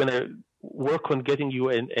 we're going to work on getting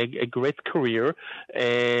you a great career.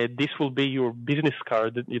 This will be your business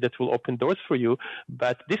card that will open doors for you.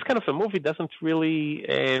 But this kind of a movie doesn't really,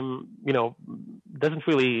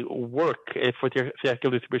 work for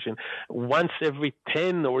theatrical distribution. Once every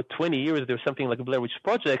 10 or 20 years, there's something like a Blair Witch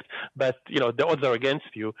Project, but the odds are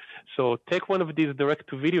against you. So take one of these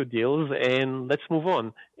direct-to-video deals and let's move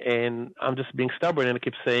on." And I'm just being stubborn, and I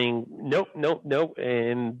keep saying no,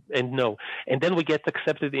 and no. And then we get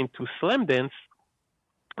accepted into Slamdance.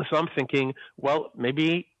 So I'm thinking, well,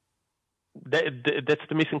 maybe that's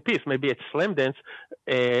the missing piece. Maybe at Slamdance,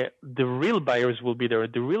 the real buyers will be there,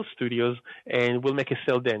 the real studios, and we'll make a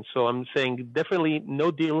sale then. So I'm saying definitely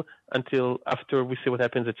no deal until after we see what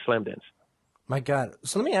happens at Slamdance. My God.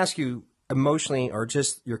 So let me ask you, emotionally, or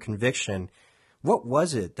just your conviction, what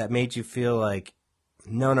was it that made you feel like,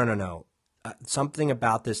 no. Something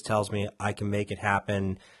about this tells me I can make it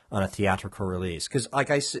happen on a theatrical release. Because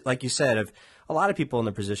like you said, if a lot of people in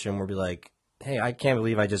the position will be like, hey, I can't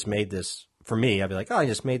believe I just made this. For me, I'd be like, oh, I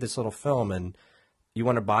just made this little film, and you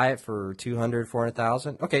want to buy it for $200,000,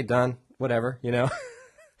 $400,000? Okay, done. Whatever,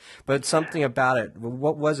 But something about it.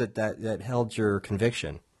 What was it that held your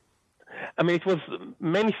conviction? I mean, it was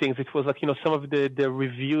many things. It was like, some of the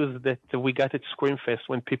reviews that we got at Screamfest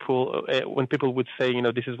when people would say,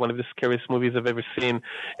 this is one of the scariest movies I've ever seen,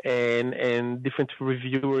 and different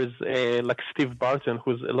reviewers like Steve Barton,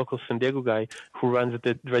 who's a local San Diego guy who runs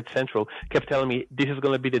the Dread Central, kept telling me, this is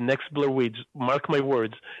going to be the next Blair Witch. Mark my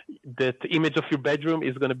words. That the image of your bedroom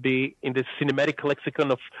is going to be in the cinematic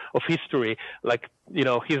lexicon of history. Like,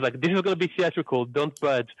 he's like, this is going to be theatrical. Don't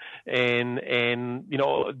budge. And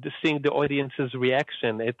seeing the audience's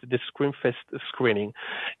reaction at the Screamfest screening.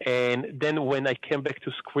 And then when I came back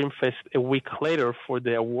to Screamfest a week later for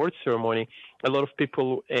the award ceremony, a lot of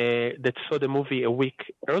people that saw the movie a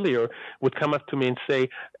week earlier would come up to me and say,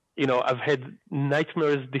 I've had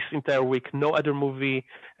nightmares this entire week. No other movie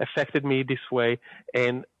affected me this way.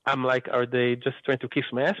 And I'm like, are they just trying to kiss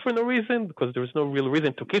my ass for no reason? Because there's no real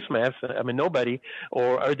reason to kiss my ass. I'm a nobody.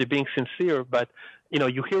 Or are they being sincere? But,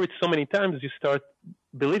 you hear it so many times, you start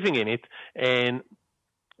believing in it. And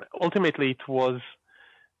ultimately it was,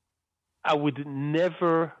 I would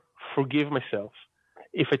never forgive myself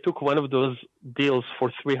if I took one of those deals for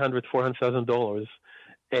 $300,000, $400,000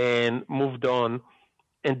 and moved on,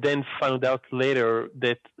 and then found out later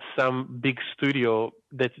that some big studio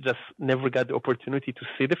that just never got the opportunity to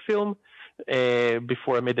see the film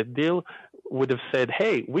before I made that deal would have said,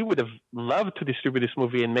 hey, we would have loved to distribute this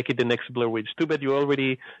movie and make it the next Blair Witch. Too bad you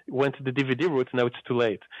already went the DVD route, now it's too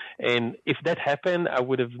late. And if that happened, I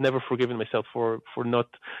would have never forgiven myself for not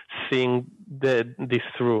seeing this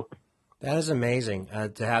through. That is amazing,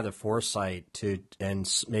 to have the foresight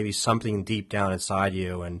and maybe something deep down inside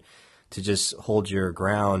you, and to just hold your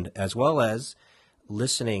ground, as well as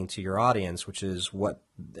listening to your audience, which is what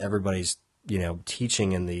everybody's,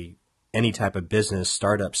 teaching in any type of business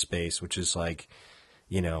startup space, which is like,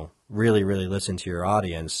 really, really listen to your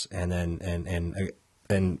audience and then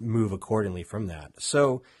and move accordingly from that.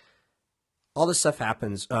 So all this stuff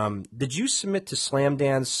happens. Did you submit to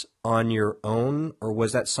Slamdance on your own, or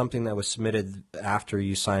was that something that was submitted after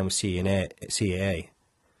you signed with CAA?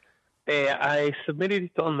 I submitted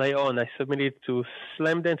it on my own. I submitted it to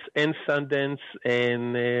Slamdance and Sundance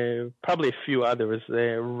and probably a few others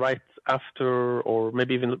right after, or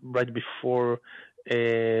maybe even right before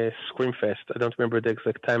Screamfest. I don't remember the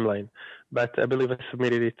exact timeline, but I believe I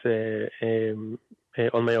submitted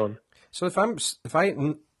it on my own. So if I'm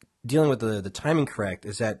dealing with the timing correct,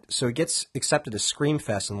 is that so it gets accepted to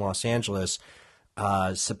Screamfest in Los Angeles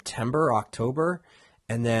September, October,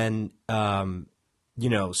 and then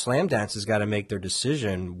Slamdance has got to make their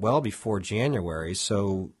decision well before January.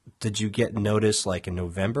 So did you get notice like in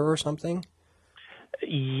November or something?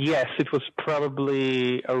 Yes, it was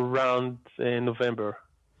probably around November.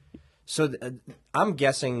 So I'm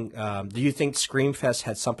guessing, do you think Screamfest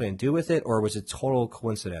had something to do with it, or was it total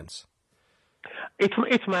coincidence?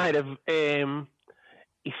 It might have.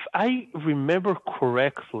 If I remember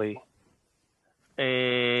correctly,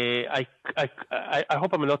 I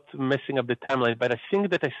hope I'm not messing up the timeline, but I think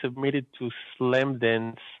that I submitted to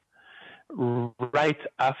Slamdance right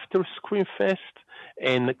after Screamfest,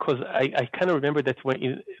 and because I kind of remember that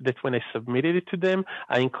when I submitted it to them,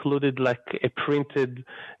 I included like a printed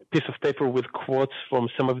piece of paper with quotes from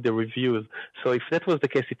some of the reviews. So if that was the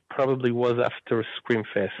case, it probably was after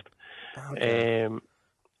Screamfest. Okay.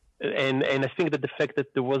 And I think that the fact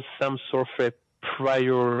that there was some sort of a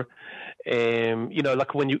prior,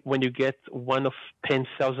 like when you get one of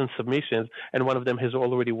 10,000 submissions and one of them has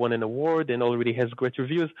already won an award and already has great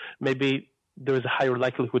reviews, maybe there is a higher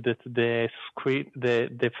likelihood that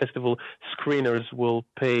the festival screeners will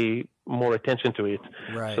pay more attention to it.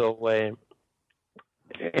 Right. So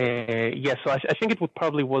so I think it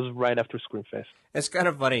probably was right after Screamfest. It's kind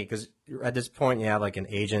of funny because at this point you have like an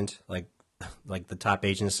agent, like the top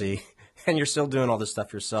agency, and you're still doing all this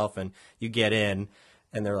stuff yourself, and you get in,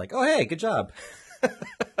 and they're like, "Oh, hey, good job."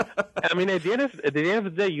 I mean, at the end of the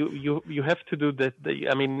day, you have to do that.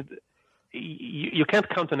 I mean, you can't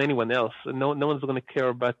count on anyone else. No one's going to care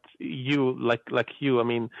about you like you. I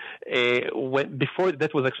mean, before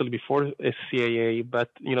that was actually before CAA, but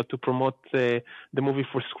to promote the movie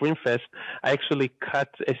for Screamfest, I actually cut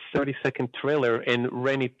a 30-second trailer and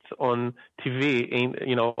ran it on TV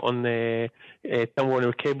on Time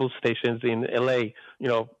Warner cable stations in LA.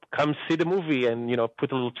 Come see the movie and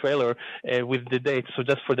put a little trailer with the date. So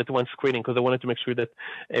just for that one screening, because I wanted to make sure that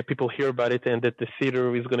people hear about it and that the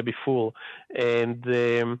theater is going to be full. And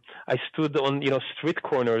I stood on street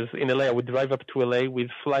corners in LA. I would drive up to LA with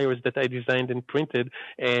flyers that I designed and printed,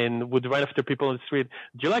 and would run after people on the street.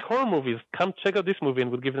 Do you like horror movies? Come check out this movie,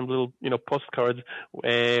 and would give them little postcards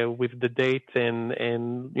with the date and a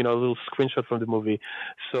little screenshot from the movie.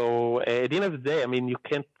 So at the end of the day, I mean, you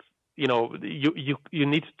can't. You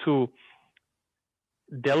need to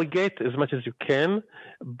delegate as much as you can,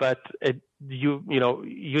 but you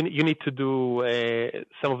need to do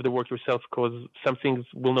some of the work yourself, because some things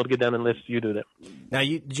will not get done unless you do them. Now,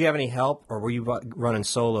 did you have any help, or were you running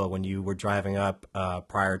solo when you were driving up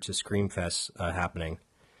prior to Screamfest happening?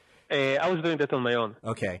 I was doing that on my own.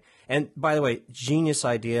 Okay. And by the way, genius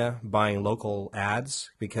idea, buying local ads,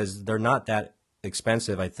 because they're not that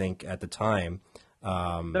expensive, I think, at the time.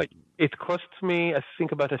 No, it cost me, I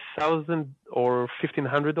think, about $1,000 or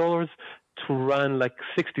 $1,500 to run like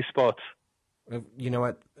 60 spots. You know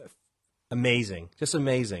what? Amazing, just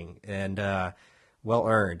amazing, and well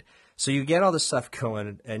earned. So you get all this stuff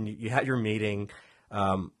going, and you had your meeting.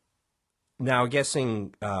 Now,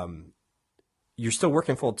 guessing you're still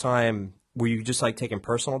working full time. Were you just like taking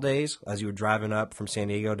personal days as you were driving up from San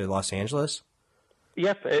Diego to Los Angeles?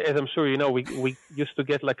 Yep, as I'm sure you know, we used to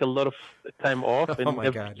get like a lot of time off and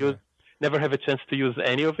never have a chance to use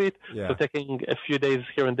any of it. Yeah. So taking a few days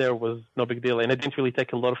here and there was no big deal. And I didn't really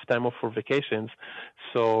take a lot of time off for vacations.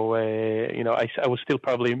 So, I was still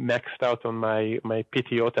probably maxed out on my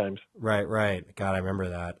PTO times. Right. God, I remember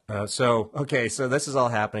that. So this is all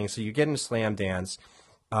happening. So you get into Slam Dance.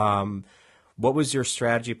 What was your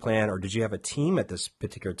strategy plan, or did you have a team at this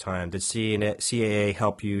particular time? Did CAA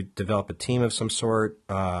help you develop a team of some sort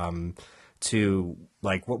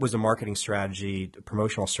what was the marketing strategy,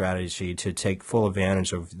 promotional strategy to take full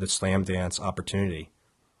advantage of the Slam Dance opportunity?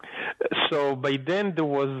 So by then there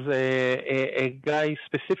was a guy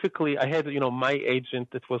specifically. I had my agent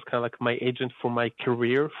that was kind of like my agent for my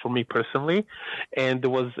career, for me personally, and there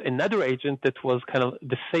was another agent that was kind of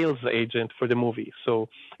the sales agent for the movie. So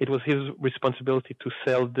it was his responsibility to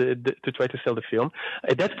sell to try to sell the film.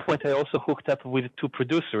 At that point, I also hooked up with two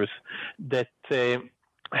producers that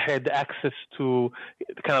had access to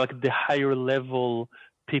kind of like the higher level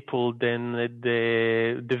people than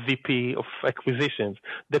the VP of acquisitions.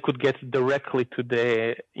 They could get directly to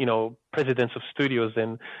the presidents of studios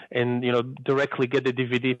and directly get the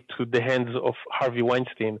DVD to the hands of Harvey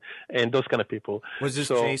Weinstein and those kind of people. Was this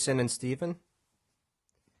Jason and Steven?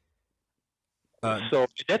 So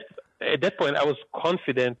at that point, I was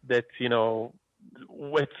confident that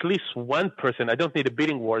at least one person. I don't need a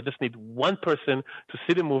bidding war. I just need one person to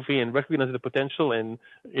see the movie and recognize the potential. And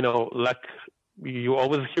like you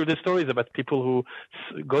always hear the stories about people who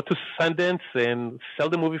go to Sundance and sell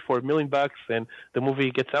the movie for $1 million, and the movie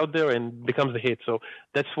gets out there and becomes a hit. So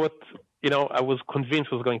that's what I was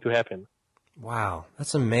convinced was going to happen. Wow,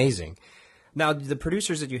 that's amazing. Now, the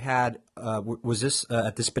producers that you had, was this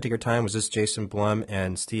at this particular time? Was this Jason Blum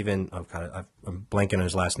and Steven? Oh God, I'm blanking on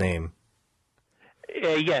his last name.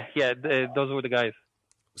 Those were the guys.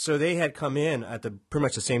 So they had come in at pretty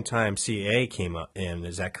much the same time CAA came up in.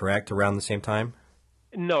 Is that correct? Around the same time?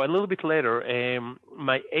 No, a little bit later.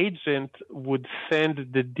 My agent would send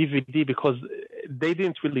the DVD because they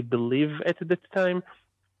didn't really believe at that time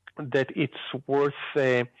that it's worth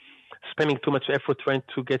spending too much effort trying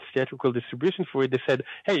to get theatrical distribution for it. They said,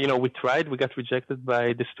 hey, we tried, we got rejected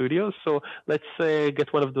by the studios, so let's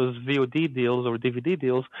get one of those VOD deals or DVD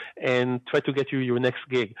deals and try to get you your next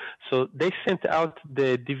gig. So they sent out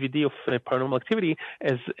the DVD of Paranormal Activity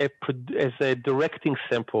as a directing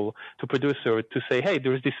sample to producer to say, hey,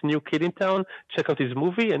 there's this new kid in town, check out his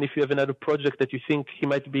movie, and if you have another project that you think he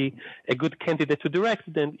might be a good candidate to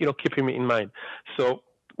direct, then keep him in mind. So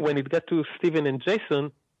when it got to Steven and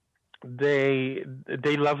Jason, they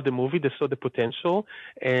loved the movie, they saw the potential,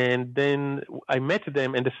 and then I met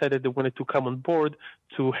them and decided they wanted to come on board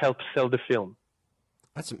to help sell the film.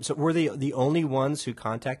 So were they the only ones who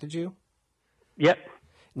contacted you? Yep.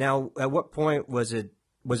 Now, at what point was it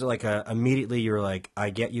like immediately you were like, I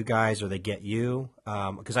get you guys, or they get you?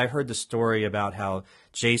 Because I heard the story about how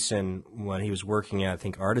Jason, when he was working at, I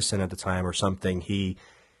think, Artisan at the time or something, he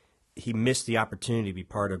he missed the opportunity to be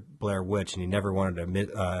part of Blair Witch, and he never wanted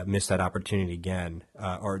to miss that opportunity again.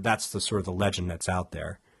 Or that's the sort of the legend that's out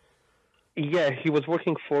there. Yeah, he was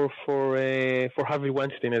working for Harvey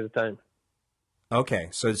Weinstein at the time. Okay,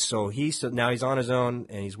 so now he's on his own,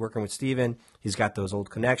 and he's working with Steven. He's got those old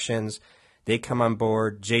connections. They come on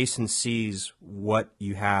board. Jason sees what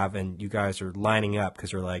you have, and you guys are lining up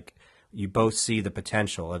because you're like, you both see the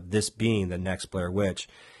potential of this being the next Blair Witch.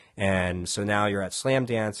 And so now you're at Slam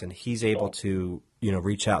Dance, and he's able to,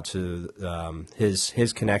 reach out to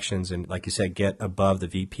his connections and, like you said, get above the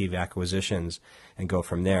VP of acquisitions and go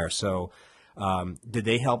from there. So did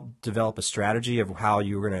they help develop a strategy of how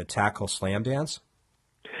you were going to tackle Slam Dance?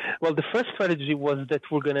 Well, the first strategy was that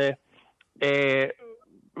we're going to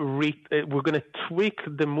tweak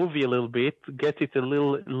the movie a little bit, get it a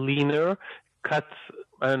little leaner, cut,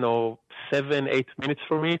 7-8 minutes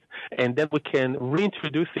from it, and then we can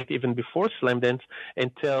reintroduce it even before Slam Dance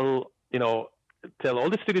and tell all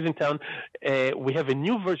the studios in town, we have a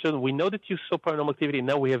new version. We know that you saw Paranormal Activity.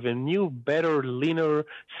 Now we have a new, better, leaner,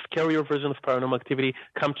 scarier version of Paranormal Activity.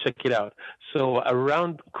 Come check it out. So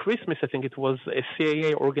around Christmas, I think it was,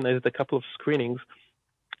 CIA organized a couple of screenings,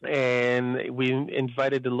 and we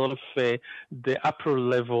invited a lot of the upper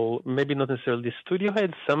level, maybe not necessarily the studio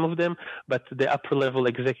heads, some of them, but the upper level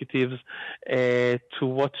executives to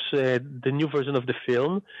watch the new version of the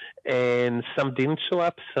film. And some didn't show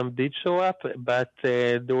up, some did show up, but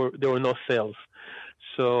there were no sales.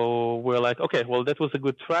 So we're like, okay, well, that was a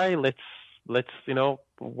good try. Let's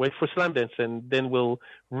wait for Slam Dance, and then we'll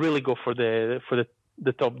really go for the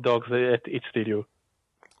top dogs at each studio.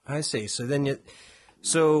 I see. So then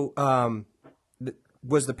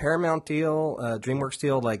was the Paramount deal, DreamWorks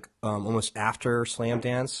deal, like almost after Slam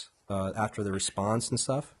Dance, after the response and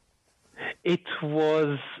stuff? It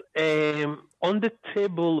was on the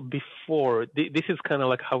table before. This is kind of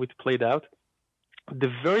like how it played out. The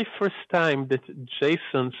very first time that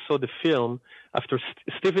Jason saw the film, after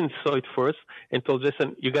Steven saw it first and told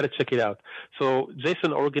Jason, you got to check it out. So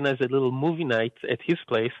Jason organized a little movie night at his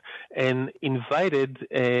place and invited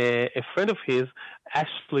a friend of his,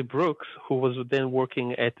 Ashley Brooks, who was then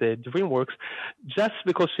working at DreamWorks, just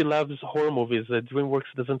because she loves horror movies.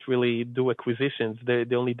 DreamWorks doesn't really do acquisitions. They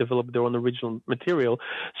only develop their own original material.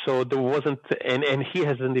 So there wasn't, and he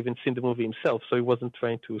hasn't even seen the movie himself, so he wasn't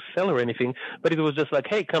trying to sell her anything, but it was just like,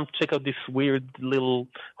 hey, come check out this weird little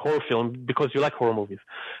horror film because you like horror movies.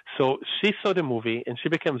 So she saw the movie and she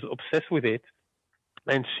becomes obsessed with it,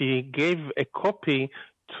 and she gave a copy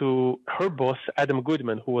to her boss, Adam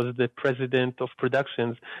Goodman, who was the president of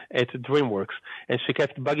productions at DreamWorks. And she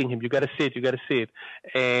kept bugging him, you got to see it, you got to see it.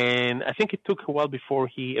 And I think it took a while before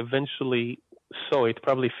he eventually saw it,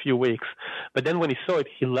 probably a few weeks. But then when he saw it,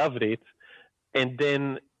 he loved it. And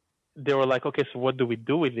then they were like, okay, so what do we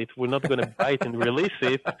do with it? We're not going to buy it and release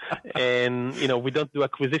it. And, we don't do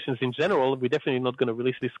acquisitions in general. We're definitely not going to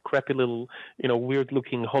release this crappy little, weird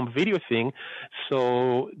looking home video thing.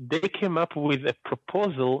 So they came up with a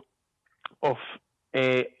proposal of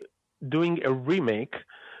doing a remake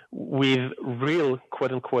with real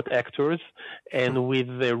quote unquote actors and with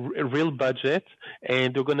a real budget,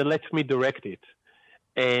 and they're going to let me direct it.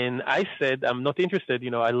 And I said, I'm not interested.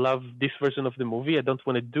 I love this version of the movie. I don't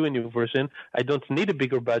want to do a new version. I don't need a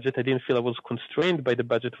bigger budget. I didn't feel I was constrained by the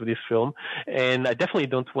budget for this film. And I definitely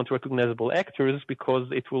don't want recognizable actors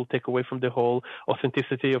because it will take away from the whole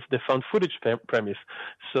authenticity of the found footage premise.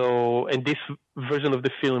 So, and this version of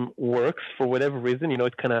the film works for whatever reason.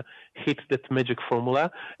 It kind of hits that magic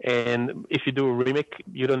formula. And if you do a remake,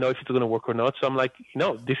 you don't know if it's going to work or not. So I'm like,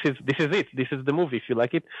 this is it. This is the movie. If you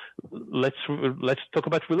like it, let's talk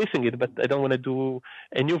about releasing it, but I don't want to do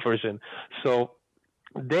a new version. So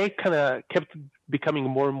they kind of kept becoming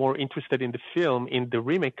more and more interested in the film, in the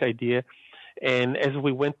remake idea. And as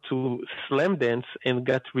we went to Slam Dance and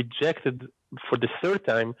got rejected for the third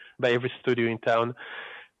time by every studio in town,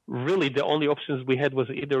 really the only options we had was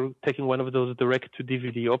either taking one of those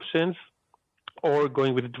direct-to-DVD options or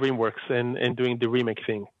going with DreamWorks and doing the remake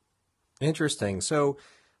thing. Interesting. So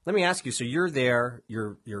let me ask you, so you're there,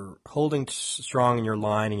 you're holding strong in your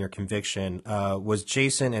line and your conviction. Was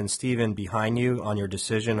Jason and Steven behind you on your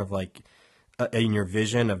decision of in your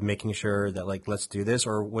vision of making sure that let's do this?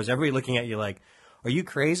 Or was everybody looking at you like, are you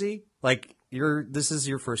crazy? This is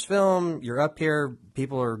your first film, you're up here,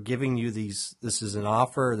 people are giving you this is an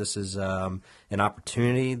offer, this is an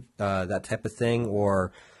opportunity, that type of thing?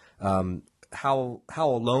 Or how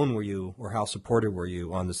alone were you, or how supportive were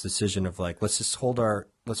you on this decision of let's just hold our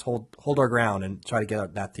ground and try to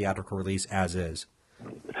get that theatrical release as is?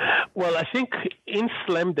 Well, I think in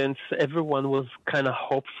Slam Dance, everyone was kind of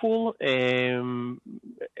hopeful, and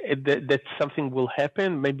that something will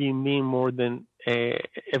happen. Maybe me more than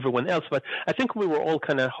everyone else, but I think we were all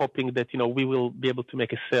kind of hoping that we will be able to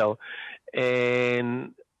make a sale,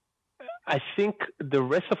 and I think the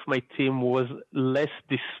rest of my team was less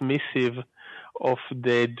dismissive of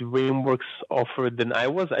the DreamWorks offer than I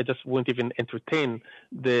was. I just wouldn't even entertain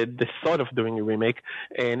the thought of doing a remake,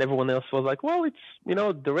 and everyone else was like, well, it's,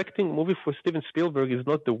 directing a movie for Steven Spielberg is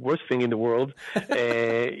not the worst thing in the world.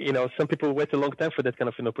 Some people wait a long time for that kind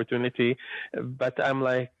of an opportunity, but I'm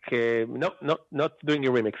like, no, not doing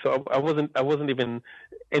a remake. So I wasn't even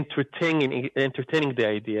entertaining the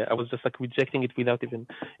idea. I was just like rejecting it without even,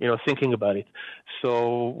 thinking about it.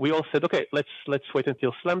 So we all said, okay, let's wait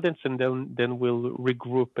until Slamdance, and then we'll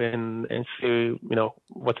regroup and see,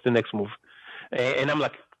 what's the next move. And I'm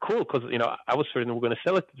like, cool, because I was certain we're going to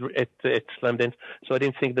sell it at Slamdance, so I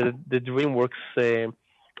didn't think that the DreamWorks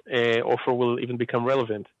offer will even become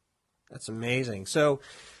relevant. That's amazing. So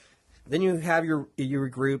then you have your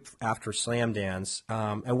group after Slamdance.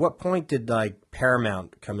 At what point did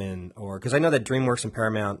Paramount come in, or because I know that DreamWorks and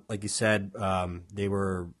Paramount, like you said,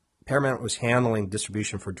 Paramount was handling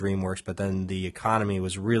distribution for DreamWorks, but then the economy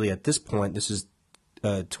was really at this point. This is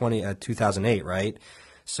 2008, right?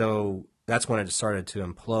 So that's when it started to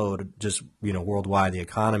implode, just worldwide, the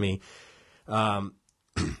economy. At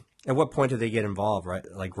what point did they get involved?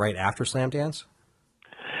 Right after Slamdance?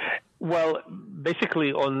 Well,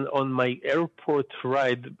 basically on my airport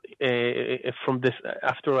ride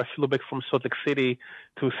after I flew back from Salt Lake City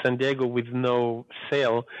to San Diego with no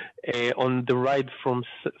sale, on the ride from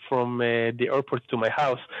the airport to my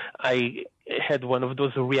house, I had one of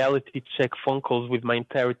those reality check phone calls with my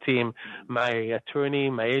entire team, my attorney,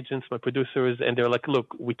 my agents, my producers, and they're like,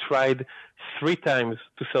 look, we tried 3 times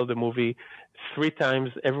to sell the movie. 3 times,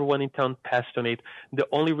 everyone in town passed on it. The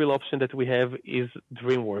only real option that we have is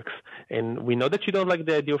DreamWorks. And we know that you don't like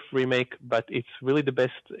the idea of remake, but it's really the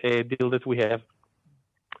best deal that we have.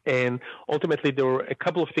 And ultimately, there were a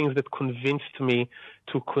couple of things that convinced me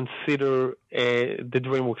to consider the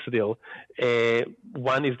DreamWorks deal.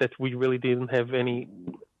 One is that we really didn't have any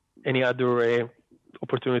other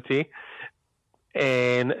opportunity.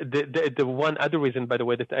 And the one other reason, by the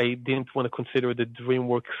way, that I didn't want to consider the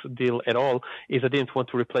DreamWorks deal at all is I didn't want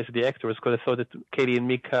to replace the actors, because I thought that Katie and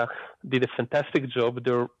Mika did a fantastic job.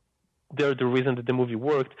 They're the reason that the movie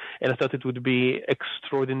worked, and I thought it would be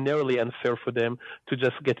extraordinarily unfair for them to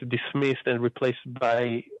just get dismissed and replaced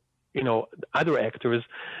by other actors,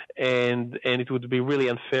 and it would be really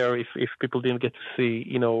unfair if people didn't get to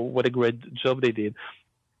see what a great job they did.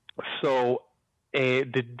 So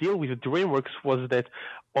the deal with DreamWorks was that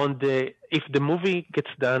if the movie gets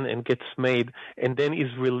done and gets made and then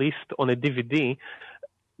is released on a DVD,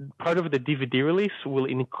 part of the DVD release will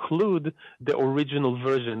include the original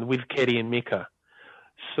version with Katie and Mika.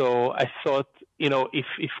 So I thought,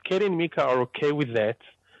 if Katie and Mika are okay with that,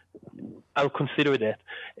 I'll consider that.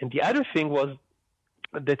 And the other thing was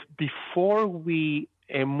that before we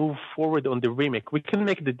move forward on the remake, we can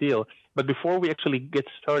make the deal, but before we actually get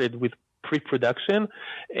started with pre-production,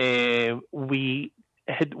 we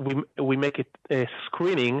make a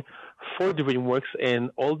screening for DreamWorks, and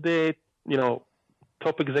all the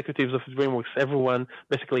top executives of DreamWorks, everyone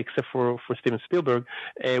basically except for Steven Spielberg,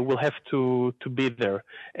 will have to be there.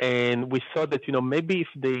 And we thought that maybe if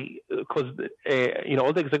because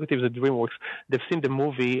all the executives at DreamWorks, they've seen the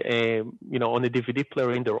movie on a DVD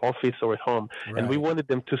player in their office or at home, right. And we wanted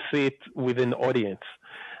them to see it with an audience.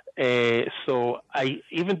 So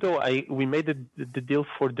even though we made the deal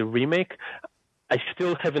for the remake, I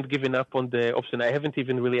still haven't given up on the option. I haven't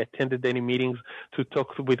even really attended any meetings to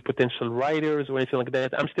talk with potential writers or anything like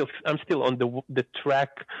that. I'm still on the track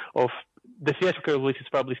of the theatrical release is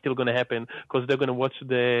probably still going to happen, because they're going to watch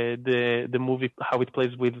the movie, how it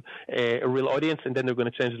plays with a real audience, and then they're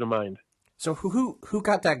going to change their mind. So who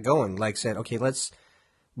got that going? Like said, okay,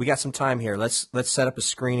 we got some time here. Let's set up a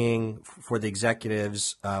screening for the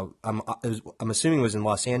executives. I'm assuming it was in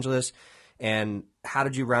Los Angeles. And how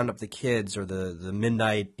did you round up the kids or the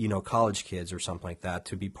midnight, college kids or something like that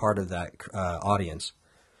to be part of that audience?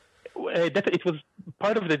 It was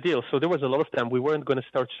part of the deal. So there was a lot of time. We weren't going to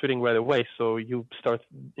start shooting right away. So you start,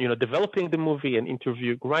 developing the movie and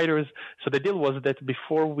interview writers. So the deal was that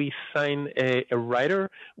before we sign a writer,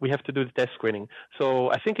 we have to do the test screening. So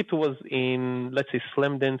I think it was let's say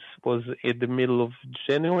Slamdance was in the middle of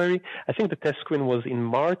January. I think the test screen was in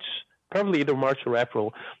March, probably either March or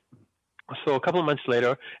April. So a couple of months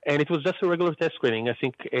later, and it was just a regular test screening. I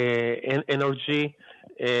think NRG,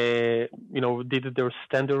 did their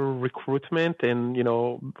standard recruitment, and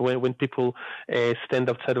when people stand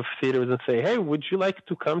outside of theaters and say, "Hey, would you like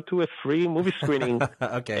to come to a free movie screening?"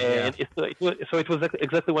 Okay, and it was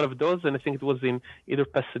exactly one of those, and I think it was in either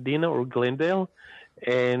Pasadena or Glendale,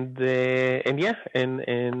 and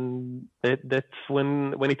that's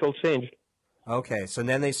when it all changed. Okay, so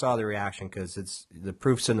then they saw the reaction because it's the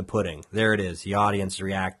proof's in the pudding. There it is, the audience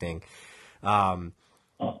reacting.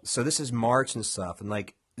 So this is March and stuff,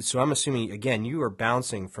 and so I'm assuming again you were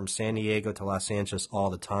bouncing from San Diego to Los Angeles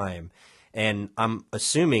all the time, and I'm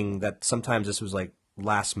assuming that sometimes this was like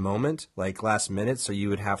last minute, so you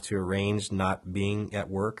would have to arrange not being at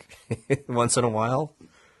work once in a while.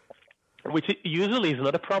 Which usually is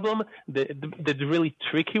not a problem. The really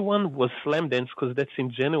tricky one was Slam Dance because that's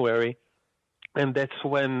in January. And that's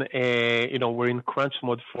when, we're in crunch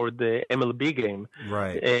mode for the MLB game.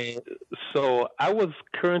 Right. So I was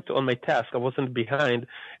current on my task. I wasn't behind.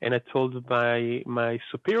 And I told my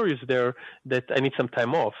superiors there that I need some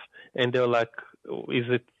time off. And they're like, is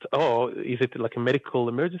it like a medical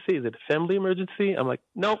emergency? Is it a family emergency? I'm like,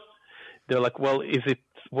 no. They're like,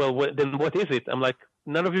 then what is it? I'm like,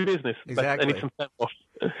 none of your business. Exactly. But I need some time off.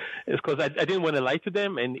 It's because I didn't want to lie to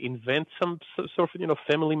them and invent some sort of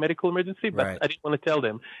family medical emergency, but right. I didn't want to tell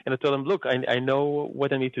them. And I told them, look, I know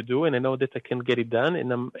what I need to do, and I know that I can get it done,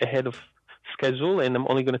 and I'm ahead of schedule, and I'm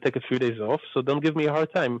only going to take a few days off, so don't give me a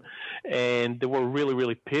hard time. And they were really,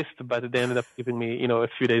 really pissed, but they ended up giving me, a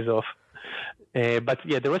few days off. But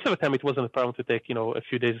yeah, the rest of the time it wasn't a problem to take, a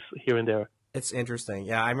few days here and there. It's interesting.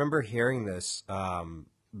 Yeah, I remember hearing this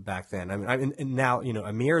back then. I mean, and now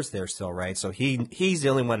Amir's there still, right? So he's the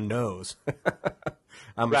only one who knows.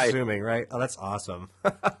 I'm right. assuming, right? Oh, that's awesome.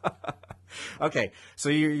 Okay, so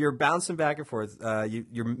you're bouncing back and forth.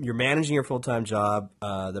 You're managing your full-time job.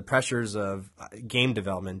 The pressures of game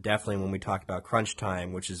development, definitely when we talk about crunch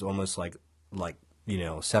time, which is almost like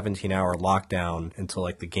 17-hour lockdown until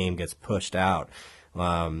the game gets pushed out.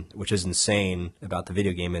 Which is insane about the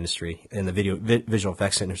video game industry and the visual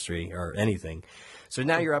effects industry or anything. So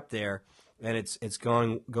now you're up there, and it's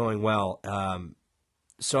going well.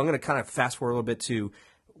 So I'm going to kind of fast forward a little bit to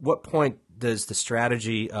what point does the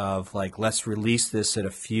strategy of let's release this at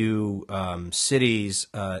a few cities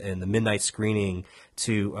in the midnight screening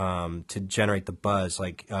to generate the buzz?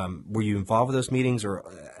 Were you involved with those meetings, or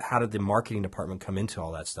how did the marketing department come into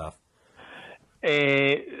all that stuff?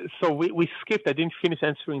 So we skipped. I didn't finish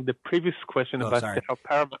answering the previous question about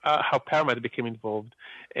how Paramount became involved.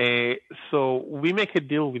 So we make a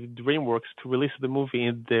deal with DreamWorks to release the movie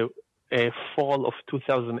in the fall of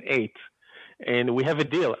 2008, and we have a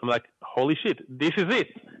deal. I'm like, holy shit, this is it.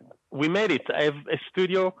 We made it. I have a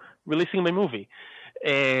studio releasing my movie,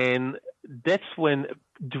 and that's when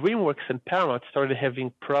DreamWorks and Paramount started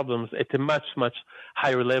having problems at a much, much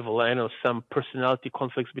higher level. I know some personality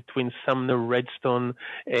conflicts between Sumner Redstone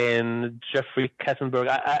and Jeffrey Katzenberg.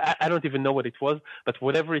 I don't even know what it was, but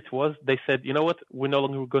whatever it was, they said, you know what, we're no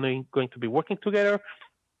longer going to be working together.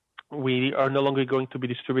 We are no longer going to be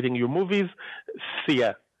distributing your movies. See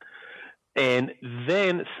ya. And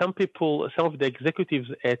then some of the executives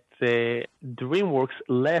at DreamWorks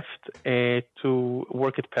left to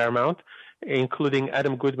work at Paramount, including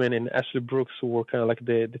Adam Goodman and Ashley Brooks, who were kind of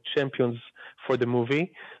the champions for the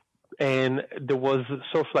movie. And there was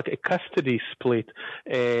sort of a custody split.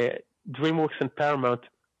 DreamWorks and Paramount,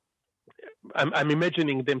 I'm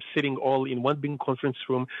imagining them sitting all in one big conference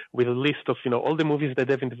room with a list of, all the movies that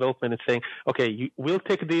they have in development and saying, okay, we'll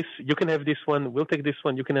take this, you can have this one, we'll take this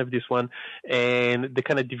one, you can have this one. And they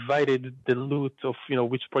kind of divided the loot of,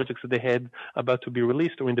 which projects they had about to be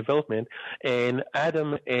released or in development. And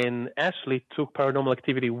Adam and Ashley took Paranormal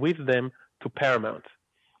Activity with them to Paramount.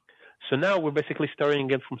 So now we're basically starting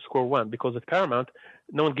again from square one, because at Paramount,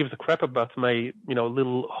 no one gives a crap about my,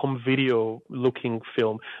 little home video looking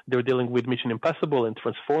film. They're dealing with Mission Impossible and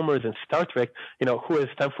Transformers and Star Trek. Who has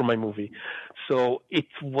time for my movie? So it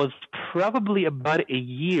was probably about a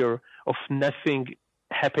year of nothing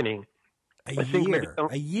happening. A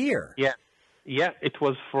year? Yeah. Yeah, it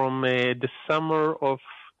was from the summer of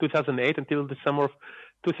 2008 until the summer of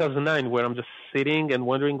 2009, where I'm just sitting and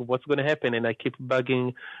wondering what's going to happen. And I keep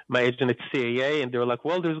bugging my agent at CAA, and they're like,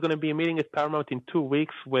 well, there's going to be a meeting at Paramount in 2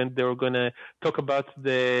 weeks when they're going to talk about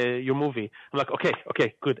your movie. I'm like,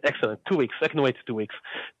 okay, good, excellent. 2 weeks. I can wait 2 weeks.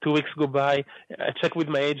 2 weeks go by. I check with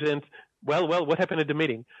my agent. Well, what happened at the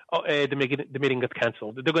meeting? Oh, the meeting got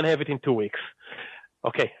canceled. They're going to have it in 2 weeks.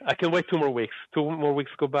 Okay, I can wait 2 more weeks. 2 more weeks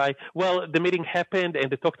go by. Well, the meeting happened, and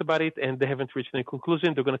they talked about it, and they haven't reached any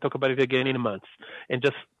conclusion. They're going to talk about it again in a month. And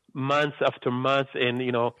just months after months, and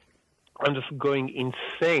I'm just going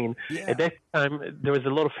insane. Yeah. At that time, there was a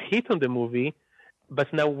lot of heat on the movie,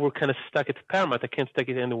 but now we're kind of stuck at Paramount. I can't take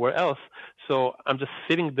it anywhere else. So I'm just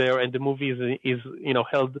sitting there, and the movie is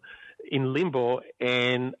held in limbo,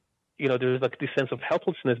 and there's like this sense of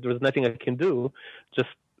helplessness. There's nothing I can do, just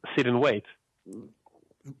sit and wait.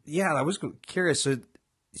 Yeah, I was curious. So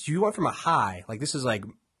you went from a high, like this is like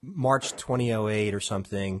March 2008 or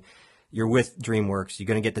something. You're with DreamWorks. You're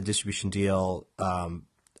going to get the distribution deal.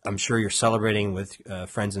 I'm sure you're celebrating with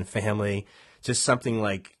friends and family. Just something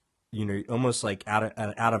like, almost like out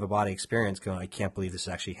of a body experience going, I can't believe this is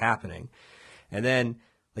actually happening. And then,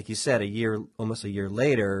 like you said, almost a year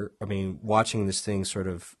later, I mean, watching this thing sort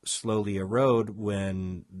of slowly erode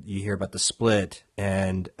when you hear about the split.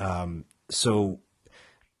 And so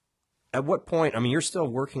at what point, I mean, you're still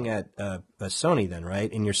working at Sony then,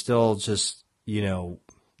 right? And you're still just,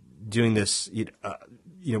 doing this,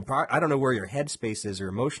 I don't know where your headspace is or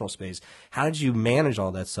emotional space. How did you manage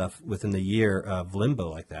all that stuff within the year of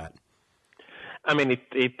limbo like that? I mean,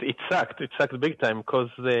 it sucked. It sucked big time because,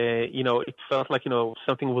 it felt like,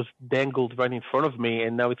 something was dangled right in front of me,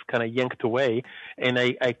 and now it's kind of yanked away. And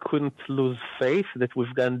I couldn't lose faith that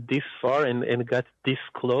we've gone this far and got this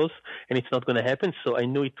close, and it's not going to happen. So I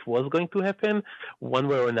knew it was going to happen one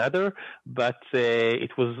way or another, but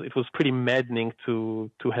it was pretty maddening to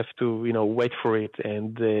have to, wait for it.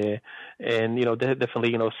 And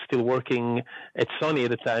definitely, still working at Sony at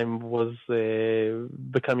the time was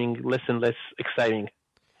becoming less and less exciting.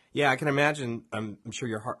 Yeah, I can imagine. I'm sure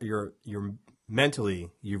you're mentally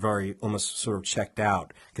you've already almost sort of checked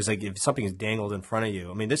out because like if something is dangled in front of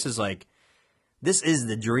you, I mean, this is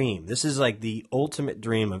the dream. This is like the ultimate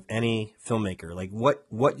dream of any filmmaker. Like what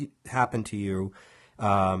happened to you,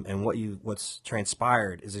 and what's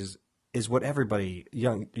transpired is what everybody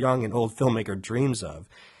young and old filmmaker dreams of,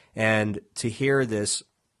 and to hear this,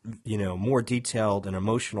 more detailed and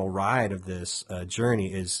emotional ride of this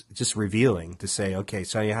journey is just revealing to say, okay,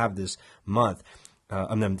 so you have this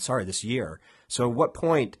this year. So at what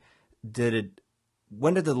point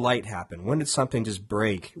when did the light happen? When did something just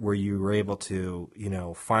break where you were able to,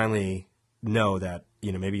 finally know that,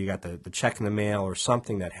 maybe you got the check in the mail or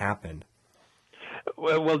something that happened?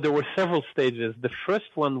 Well, there were several stages. The first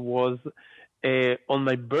one was on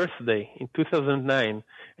my birthday in 2009,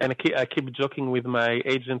 and I keep joking with my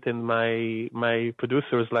agent and my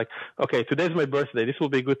producers, like, okay, today's my birthday. This will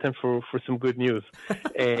be a good time for some good news.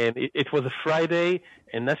 And it was a Friday,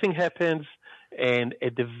 and nothing happens. And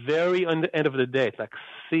at the very end of the day, it's like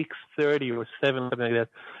 6:30 or 7, something like that,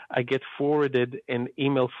 I get forwarded an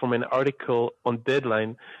email from an article on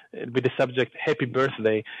Deadline with the subject "Happy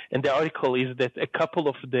Birthday," and the article is that a couple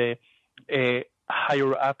of the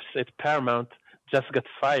higher-ups at Paramount just got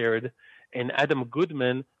fired, and Adam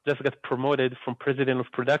Goodman just got promoted from president of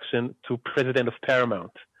production to president of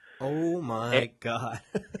Paramount. Oh, my God.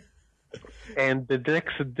 And the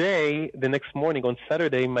next morning, on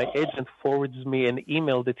Saturday, my agent forwards me an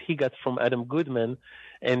email that he got from Adam Goodman,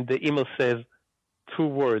 and the email says 2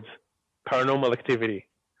 words, Paranormal Activity.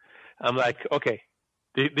 I'm like, okay,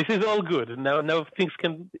 this is all good. Now things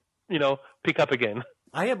can, pick up again.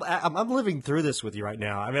 I'm living through this with you right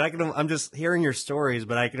now. I mean, I'm just hearing your stories,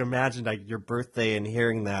 but I can imagine like your birthday and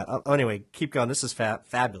hearing that. Oh, anyway, keep going. This is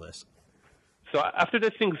fabulous. So after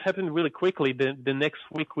that, things happened really quickly. The next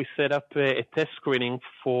week, we set up a test screening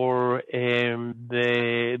for everyone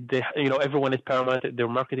at Paramount, their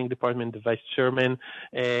marketing department, the vice chairman,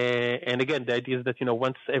 and again, the idea is that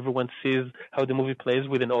once everyone sees how the movie plays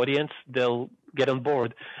with an audience, they'll get on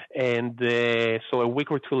board. And so a week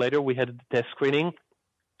or two later, we had the test screening.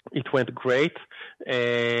 It went great,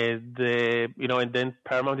 and then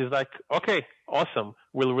Paramount is like, okay, awesome,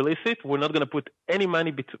 we'll release it. We're not going to put any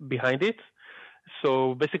money behind it.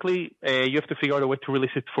 So basically, you have to figure out a way to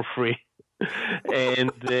release it for free.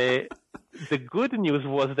 And the good news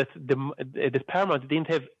was that the Paramount didn't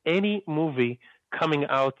have any movie coming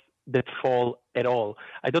out that fall at all.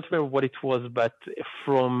 I don't remember what it was, but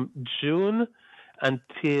from June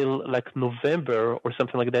until like November or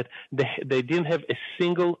something like that, they didn't have a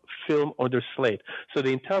single film on their slate. So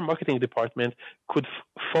the entire marketing department could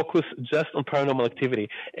focus just on Paranormal Activity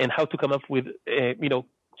and how to come up with,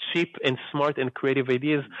 cheap and smart and creative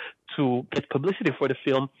ideas to get publicity for the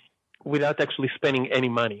film without actually spending any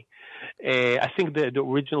money. I think the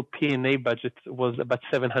original P&A budget was about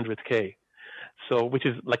 $700K. So, which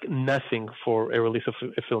is like nothing for a release of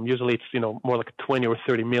a film. Usually it's, more like 20 or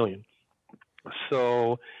 30 million.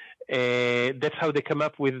 So that's how they come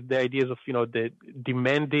up with the ideas of, the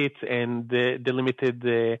demand it and the limited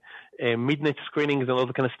midnight screenings and all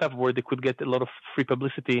the kind of stuff where they could get a lot of free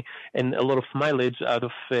publicity and a lot of mileage out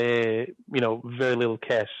of, very little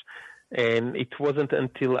cash. And it wasn't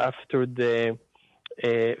until after the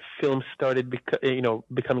film started,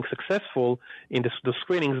 becoming successful in the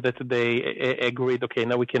screenings that they agreed. Okay,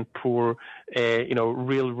 now we can pour,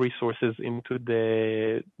 real resources into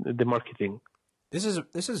the marketing. This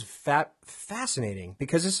is fascinating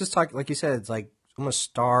because this is like you said, it's like almost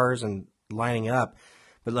stars and lining up.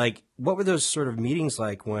 But like, what were those sort of meetings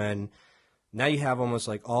like when now you have almost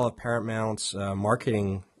like all of Paramount's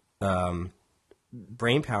marketing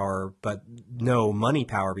brain power, but no money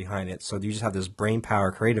power behind it. So you just have this brain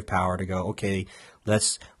power, creative power to go, okay,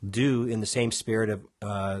 let's do in the same spirit of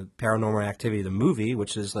Paranormal Activity, the movie,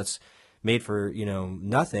 which is let's made for,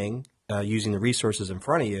 nothing, using the resources in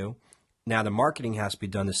front of you. Now the marketing has to be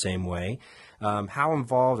done the same way. How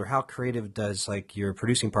involved or how creative does like your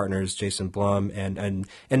producing partners, Jason Blum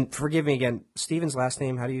and forgive me again, Steven's last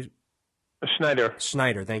name, how do you?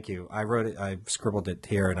 Schneider, thank you. I wrote it, I scribbled it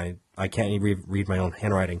here, and I can't even read my own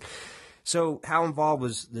handwriting. So how involved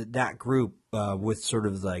was that group with sort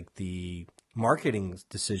of like the marketing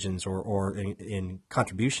decisions or in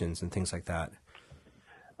contributions and things like that?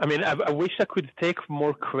 I mean, I wish I could take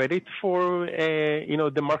more credit for,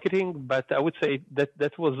 the marketing, but I would say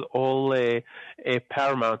that was all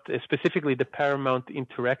Paramount, specifically the Paramount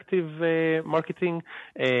Interactive marketing,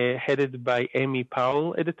 headed by Amy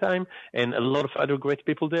Powell at the time, and a lot of other great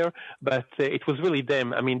people there. But it was really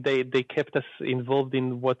them. I mean, they kept us involved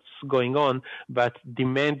in what's going on, but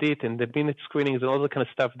demand it and the minute screenings and all the kind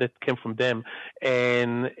of stuff that came from them.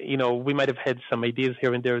 And, we might have had some ideas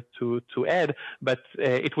here and there to add, but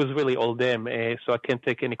it was really all them, so I can't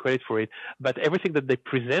take any credit for it. But everything that they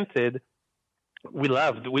presented, we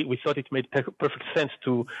loved. We thought it made perfect sense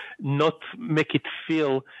to not make it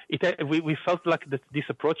feel. We felt like that this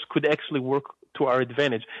approach could actually work to our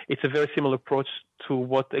advantage. It's a very similar approach to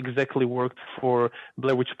what exactly worked for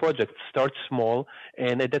Blair Witch Project. Start small,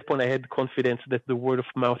 and at that point I had confidence that the word of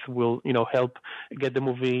mouth will, help get the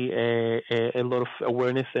movie a lot of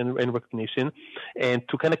awareness and recognition, and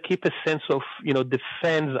to kind of keep a sense of, the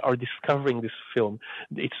fans are discovering this film.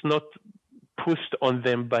 It's not pushed on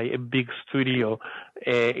them by a big studio.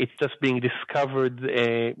 It's just being discovered,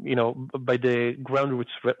 by the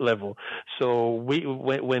groundroots level. So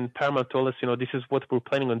when Paramount told us, this is what we're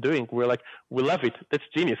planning on doing, we're like, we love it. That's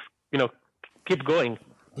genius. Keep going.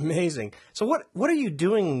 Amazing. So what are you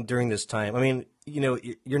doing during this time? I mean,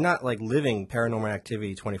 you're not like living Paranormal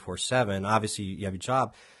Activity 24/7. Obviously, you have your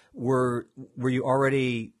job. Were you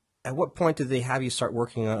already? At what point did they have you start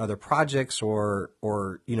working on other projects or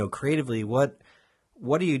creatively? What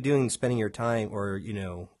are you doing, spending your time or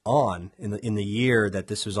on in the year that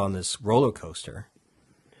this was on this roller coaster?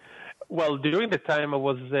 Well, during the time I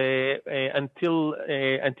was until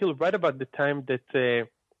right about the time that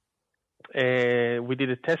we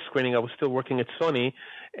did a test screening, I was still working at Sony,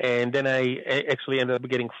 and then I actually ended up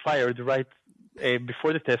getting fired right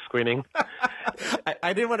before the test screening.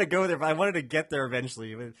 I didn't want to go there, but I wanted to get there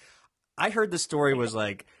eventually. I heard the story was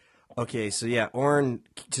like, okay, so yeah, Oren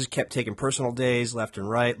just kept taking personal days left and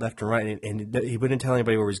right, and he wouldn't tell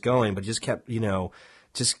anybody where he was going, but just kept,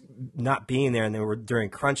 just not being there. And they were during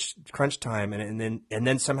crunch time, and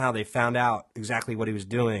then somehow they found out exactly what he was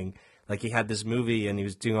doing. Like he had this movie and he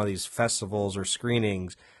was doing all these festivals or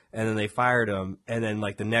screenings, and then they fired him, and then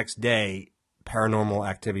like the next day, Paranormal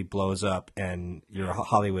Activity blows up and you're a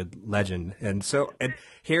Hollywood legend. And so, and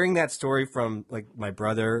hearing that story from like my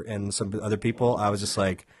brother and some other people, I was just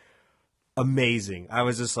like, amazing. I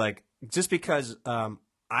was just like, just because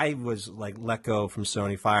I was like let go from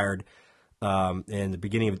Sony, fired in the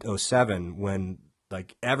beginning of 2007 when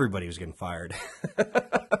like everybody was getting fired.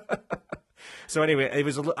 So anyway,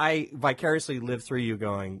 I vicariously lived through you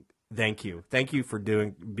going, thank you for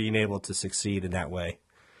being able to succeed in that way.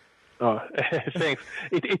 Oh, thanks.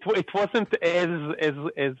 It wasn't as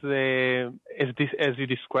you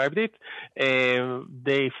described it.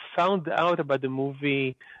 They found out about the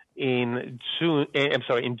movie in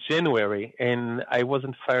January, and I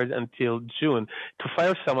wasn't fired until June. To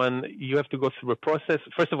fire someone, you have to go through a process.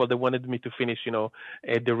 First of all, they wanted me to finish,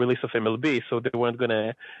 the release of MLB, so they weren't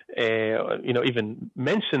gonna, even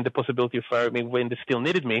mention the possibility of firing me when they still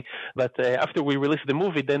needed me. But after we released the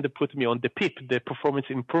movie, then they put me on the PIP, the Performance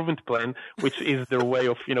Improvement Plan, which is their way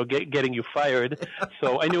of, getting you fired.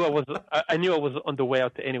 So I knew I was on the way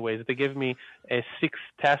out anyways. They gave me 6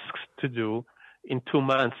 tasks to do. in 2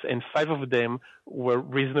 months, and 5 of them were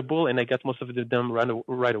reasonable, and I got most of them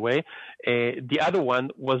right away. The other one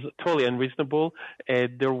was totally unreasonable.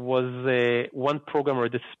 There was one programmer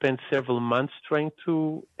that spent several months trying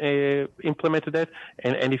to implement that,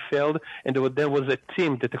 and he failed. And there was a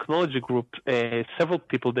team, the technology group, several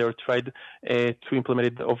people there tried to implement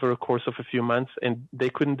it over a course of a few months, and they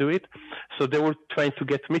couldn't do it. So they were trying to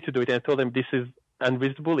get me to do it, and I told them this is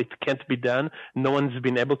unreasonable. It can't be done. No one's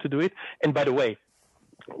been able to do it. And by the way,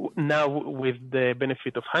 now with the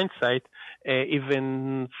benefit of hindsight,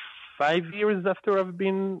 even 5 years after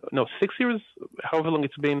 6 years, however long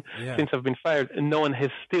it's been since I've been fired, and no one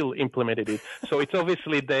has still implemented it. So it's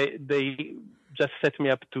obviously they just set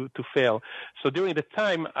me up to fail. So during the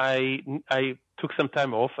time, I took some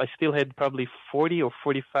time off. I still had probably 40 or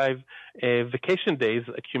 45 vacation days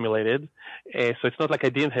accumulated. So it's not like I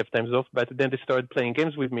didn't have times off, but then they started playing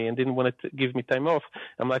games with me and didn't want to give me time off.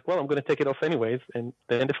 I'm like, well, I'm going to take it off anyways. And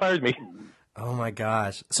then they fired me. Oh my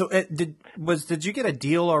gosh! So did you get a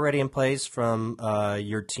deal already in place from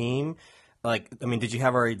your team? Like, I mean, did they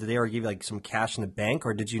already give you like some cash in the bank,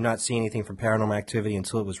 or did you not see anything from Paranormal Activity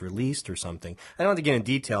until it was released or something? I don't have to get into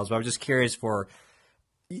details, but I was just curious for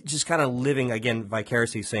just kind of living again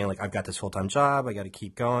vicariously, saying like, I've got this full-time job, I got to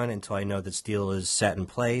keep going until I know this deal is set in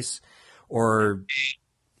place, or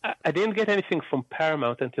I didn't get anything from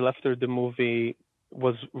Paramount until after the movie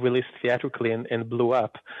was released theatrically and blew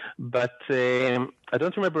up. But I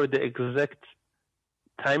don't remember the exact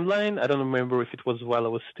timeline. I don't remember if it was while I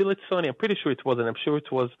was still at Sony. I'm pretty sure it wasn't. I'm sure it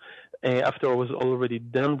was after I was already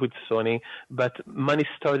done with Sony. But money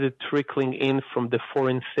started trickling in from the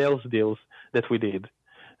foreign sales deals that we did.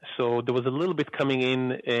 So there was a little bit coming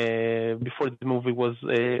in before the movie was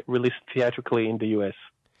released theatrically in the U.S.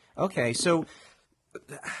 Okay, so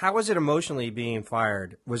how was it emotionally being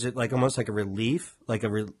fired? Was it like almost like a relief, like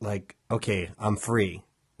okay, I'm free,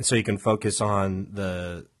 and so you can focus on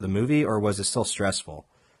the movie, or was it still stressful?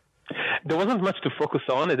 There wasn't much to focus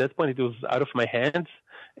on at that point. It was out of my hands,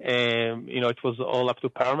 and it was all up to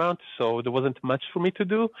Paramount, so there wasn't much for me to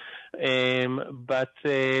do. But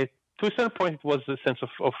to a certain point, it was a sense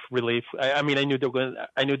of relief. I mean, I knew they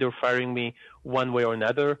were firing me one way or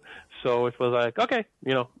another, so it was like, okay,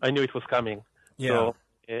 I knew it was coming. Yeah.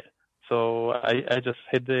 So I just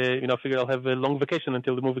had figured I'll have a long vacation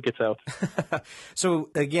until the movie gets out. So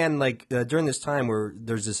again, like during this time where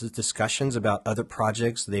there's this discussions about other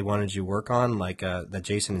projects they wanted you to work on, like that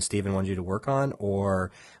Jason and Steven wanted you to work on,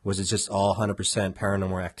 or was it just all 100%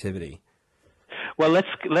 Paranormal Activity? Well, let's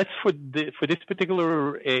for this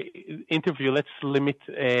particular interview, let's limit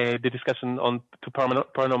the discussion to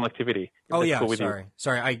Paranormal Activity. Oh yeah,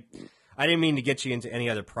 sorry. I didn't mean to get you into any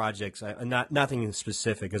other projects. Nothing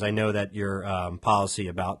specific, because I know that your policy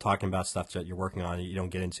about talking about stuff that you're working on you don't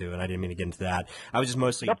get into, and I didn't mean to get into that. I was just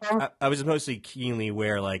mostly keenly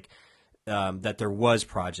aware, like that there was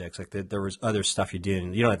projects, like that there was other stuff you did.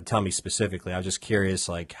 And you don't have to tell me specifically. I was just curious,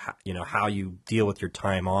 like how you deal with your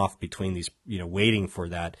time off between these, waiting for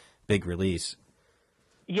that big release.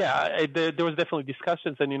 Yeah, there was definitely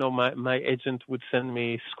discussions, and my agent would send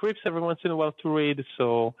me scripts every once in a while to read.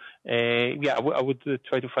 So I would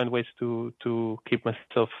try to find ways to keep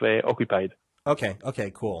myself occupied.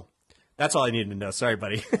 Okay, cool. That's all I needed to know. Sorry,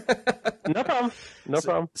 buddy. No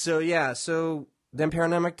problem. So then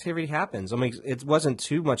Paranormal Activity happens. I mean, it wasn't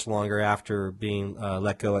too much longer after being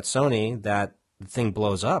let go at Sony that the thing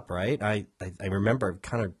blows up, right? I remember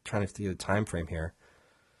kind of trying to see the time frame here.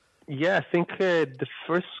 Yeah, I think the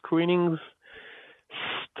first screenings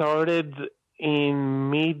started in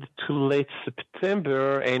mid to late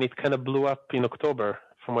September, and it kind of blew up in October,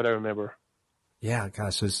 from what I remember. Yeah,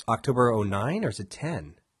 gosh, so it's October 2009, or is it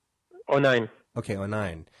 10? 2009. Okay,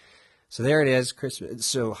 2009. So there it is, Christmas.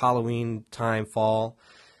 So Halloween time, fall.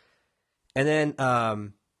 And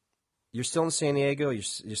then you're still in San Diego, you're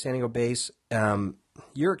San Diego base.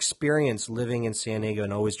 Your experience living in San Diego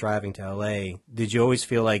and always driving to LA, did you always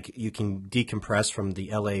feel like you can decompress from the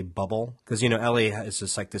LA bubble? Because LA is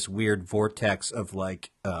just like this weird vortex of like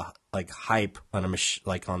hype on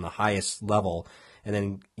on the highest level, and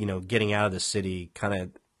then getting out of the city, kind of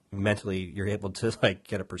mentally you're able to like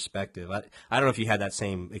get a perspective. I don't know if you had that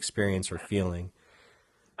same experience or feeling.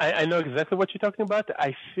 I know exactly what you're talking about.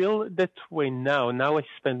 I feel that way now. Now I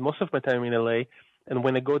spend most of my time in LA. And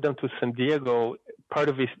when I go down to San Diego, part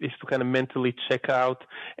of it is to kind of mentally check out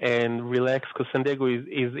and relax, because San Diego is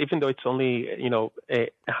even though it's only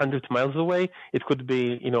 100 miles away, it could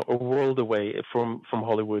be a world away from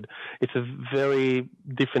Hollywood. It's a very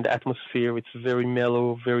different atmosphere. It's very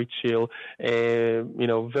mellow, very chill,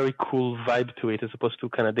 very cool vibe to it, as opposed to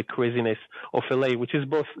kind of the craziness of LA, which is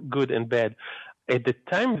both good and bad. At the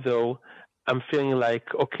time, though, I'm feeling like,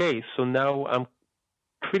 okay, so now I'm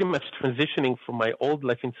pretty much transitioning from my old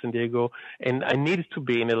life in San Diego, and I needed to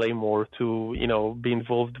be in LA more to, be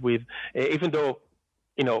involved with, even though,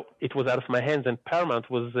 it was out of my hands and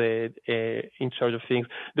Paramount was in charge of things,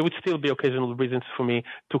 there would still be occasional reasons for me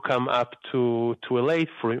to come up to LA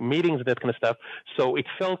for meetings and that kind of stuff. So it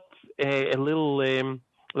felt a little...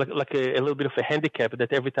 like a little bit of a handicap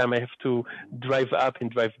that every time I have to drive up and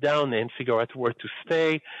drive down and figure out where to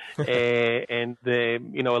stay. And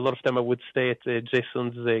a lot of time I would stay at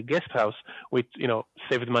Jason's guest house, which,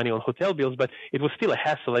 saved money on hotel bills, but it was still a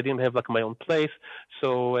hassle. I didn't have like my own place.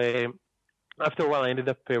 So after a while, I ended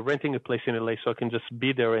up renting a place in LA so I can just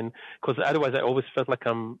be there. And because otherwise I always felt like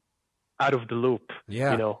I'm out of the loop,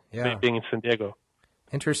 being in San Diego.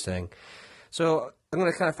 Interesting. So I'm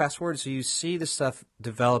going to kind of fast forward. So you see the stuff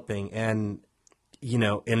developing, and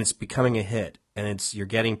and it's becoming a hit, and you're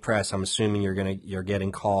getting press. I'm assuming you're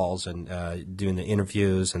getting calls and doing the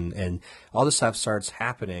interviews, and all this stuff starts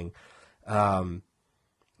happening. Do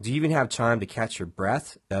you even have time to catch your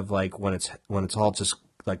breath of like when it's all just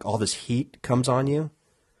like all this heat comes on you?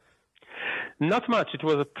 Not much. It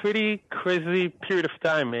was a pretty crazy period of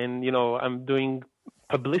time, and I'm doing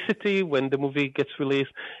publicity when the movie gets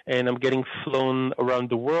released, and I'm getting flown around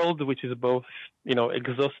the world, which is both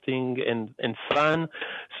exhausting and fun.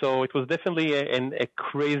 So it was definitely a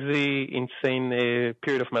crazy, insane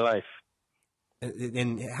period of my life.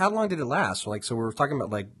 And how long did it last? So we're talking about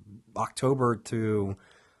like October to...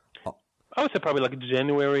 I would say probably like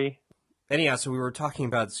January. Anyhow, so we were talking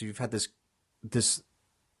about, so you've had this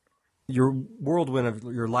your whirlwind of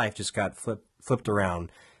your life just got flipped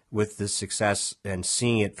around with this success and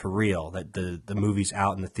seeing it for real, that the movie's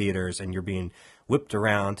out in the theaters and you're being whipped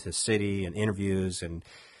around to city and interviews and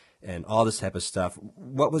all this type of stuff.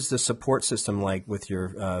 What was the support system like with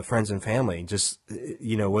your friends and family? Just,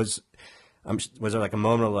 was there like a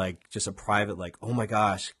moment of like just a private, like, oh my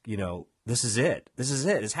gosh, this is it.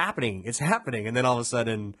 It's happening. And then all of a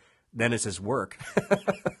sudden, then it's just work.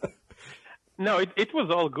 No, it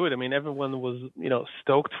was all good. I mean, everyone was,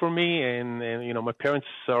 stoked for me, and my parents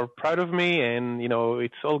are proud of me, and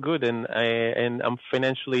it's all good, and I'm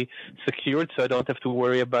financially secured, so I don't have to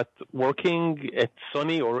worry about working at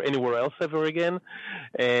Sony or anywhere else ever again.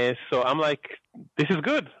 So I'm like, this is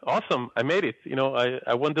good, awesome, I made it.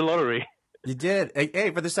 I won the lottery. You did.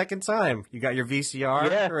 Hey, for the second time, you got your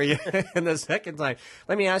VCR. Yeah. And the second time,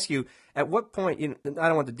 let me ask you: at what point? I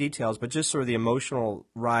don't want the details, but just sort of the emotional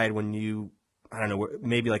ride when you. I don't know,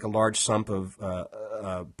 maybe like a large sum of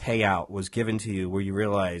payout was given to you where you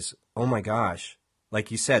realize, oh my gosh, like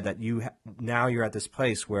you said, that now you're at this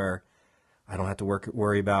place where I don't have to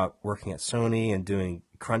worry about working at Sony and doing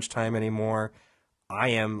crunch time anymore. I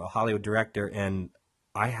am a Hollywood director, and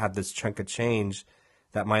I have this chunk of change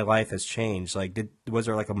that my life has changed. Like, was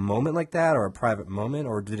there like a moment like that, or a private moment,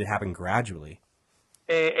 or did it happen gradually?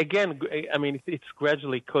 Again, I mean, it's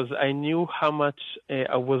gradually, because I knew how much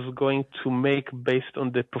I was going to make based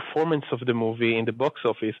on the performance of the movie in the box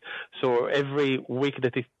office. So every week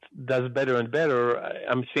that it does better and better,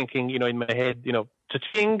 I'm thinking, in my head,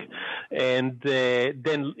 cha-ching, and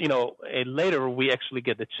then later we actually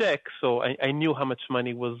get the check. So I knew how much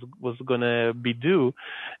money was gonna be due,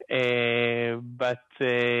 but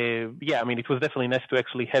I mean, it was definitely nice to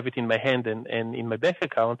actually have it in my hand and in my bank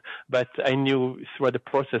account. But I knew throughout the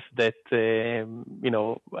process that I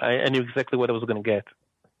knew exactly what I was gonna get.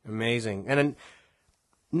 Amazing. And then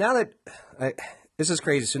now that this is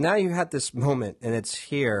crazy. So now you had this moment, and it's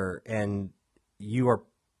here, and you are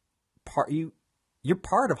you're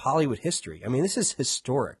part of Hollywood history. I mean, this is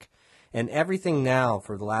historic. And everything now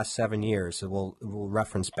for the last 7 years, we'll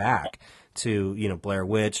reference back to, Blair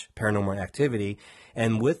Witch, Paranormal Activity,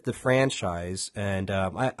 and with the franchise. And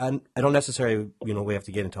I don't necessarily, we have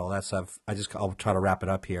to get into all that stuff. I'll try to wrap it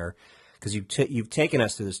up here, because you've taken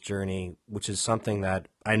us through this journey, which is something that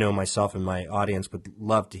I know myself and my audience would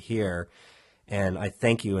love to hear. And I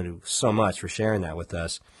thank you so much for sharing that with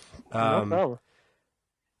us. No problem.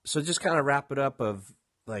 So just kind of wrap it up of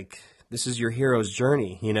like, this is your hero's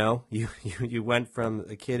journey, you went from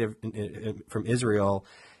a kid from Israel,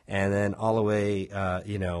 and then all the way,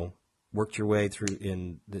 worked your way through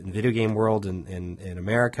in the video game world in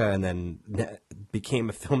America, and then became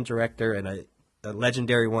a film director, and a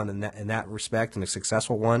legendary one in that respect, and a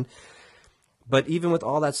successful one. But even with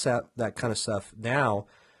all that kind of stuff now,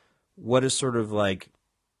 what is sort of like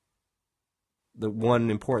the one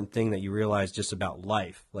important thing that you realize just about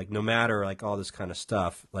life? Like, no matter like all this kind of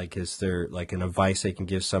stuff, like, is there like an advice they can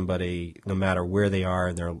give somebody, no matter where they are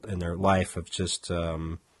in their life, of just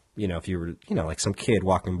if you were, like some kid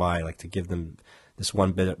walking by, like to give them this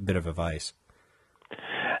one bit of advice?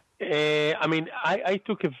 I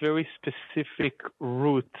took a very specific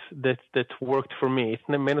route that worked for me. It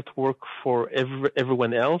may not work for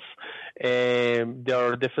everyone else. There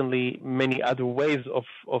are definitely many other ways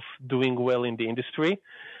of doing well in the industry.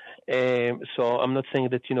 So I'm not saying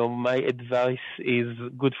that, my advice is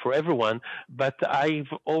good for everyone, but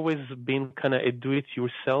I've always been kind of a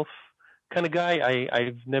do-it-yourself kind of guy.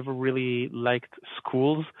 I've never really liked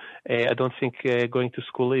schools. I don't think going to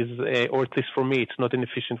school is, or at least for me, it's not an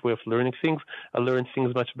efficient way of learning things. I learn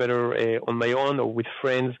things much better on my own or with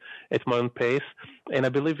friends at my own pace. And I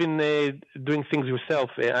believe in doing things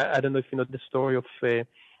yourself. I don't know if you know the story of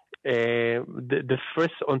the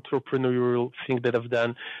first entrepreneurial thing that I've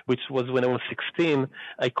done, which was when I was 16.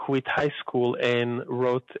 I quit high school and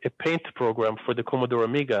wrote a paint program for the Commodore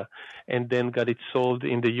Amiga, and then got it sold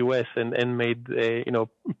in the U.S. and made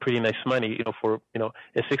pretty nice money for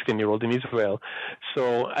a 16-year-old in Israel.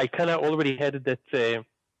 So I kind of already had that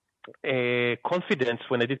confidence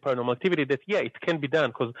when I did Paranormal Activity that it can be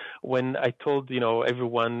done, because when I told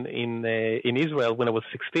everyone in Israel when I was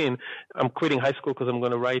 16 I'm quitting high school because I'm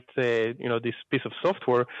going to write this piece of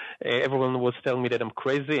software, everyone was telling me that I'm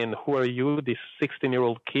crazy, and who are you, this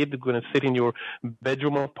 16-year-old kid going to sit in your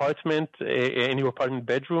apartment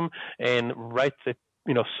bedroom and write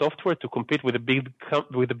software to compete with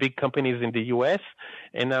the big companies in the US?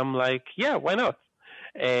 And I'm like, yeah, why not?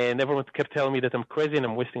 And everyone kept telling me that I'm crazy and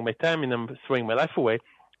I'm wasting my time and I'm throwing my life away,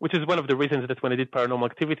 which is one of the reasons that when I did Paranormal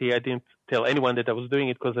Activity, I didn't tell anyone that I was doing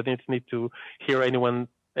it, because I didn't need to hear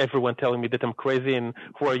everyone telling me that I'm crazy and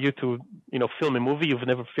who are you to, film a movie? You've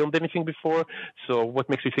never filmed anything before. So what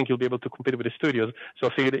makes you think you'll be able to compete with the studios? So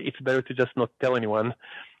I figured it's better to just not tell anyone.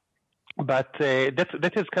 But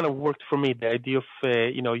that has kind of worked for me. The idea of,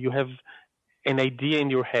 you have an idea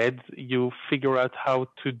in your head, you figure out how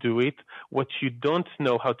to do it. What you don't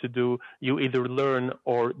know how to do, you either learn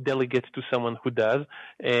or delegate to someone who does.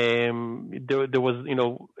 There was,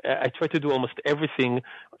 I tried to do almost everything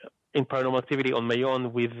in Paranormal Activity on my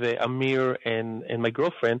own with Amir and my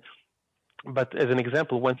girlfriend. But as an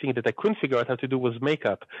example, one thing that I couldn't figure out how to do was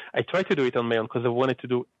makeup. I tried to do it on my own because I wanted to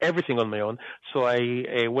do everything on my own. So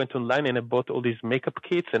I went online and I bought all these makeup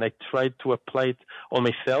kits and I tried to apply it on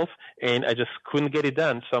myself, and I just couldn't get it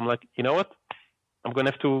done. So I'm like, you know what? I'm going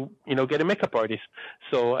to have to, get a makeup artist.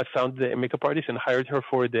 So I found a makeup artist and hired her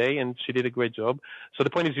for a day, and she did a great job. So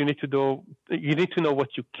the point is you need to know what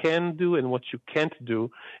you can do and what you can't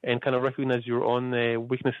do, and kind of recognize your own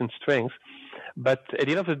weakness and strengths. But at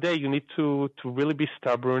the end of the day, you need to really be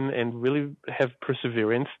stubborn and really have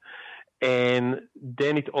perseverance. And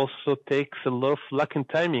then it also takes a lot of luck and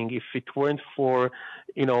timing. If it weren't for,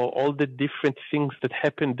 all the different things that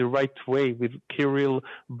happened the right way, with Kirill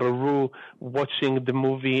Baru watching the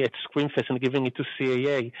movie at Screamfest and giving it to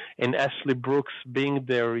CAA, and Ashley Brooks being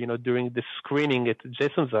there, during the screening at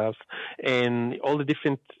Jason's house, and all the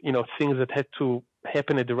different, things that had to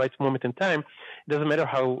happen at the right moment in time, it doesn't matter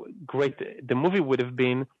how great the movie would have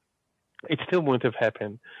been, it still wouldn't have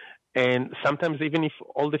happened. And sometimes even if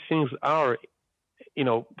all the things are,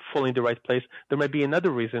 fall in the right place, there might be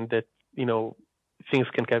another reason that, things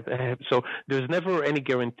can happen. So there's never any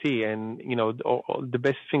guarantee. And, the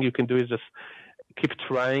best thing you can do is just keep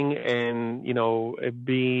trying and,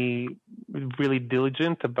 be really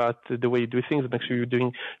diligent about the way you do things. Make sure you're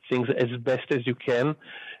doing things as best as you can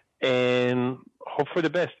and hope for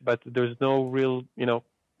the best. But there's no real,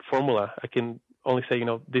 formula. I can only say,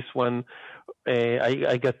 this one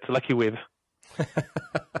I got lucky with.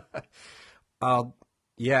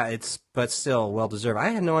 But still well deserved. I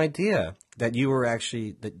had no idea that you were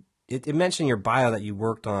actually it mentioned in your bio that you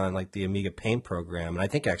worked on like the Amiga Paint program, and I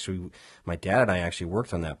think actually my dad and I actually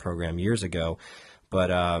worked on that program years ago. But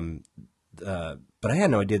I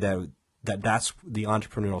had no idea that's the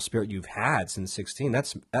entrepreneurial spirit you've had since 16.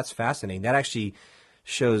 That's fascinating. That actually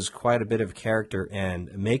shows quite a bit of character and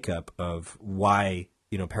makeup of why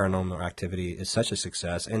Paranormal Activity is such a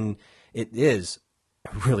success, and it is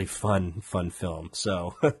a really fun film.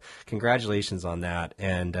 So congratulations on that,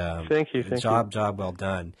 and thank you. Job well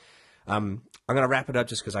done. I'm going to wrap it up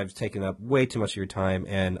just because I've taken up way too much of your time,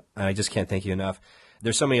 and I just can't thank you enough.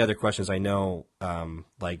 There's so many other questions I know, I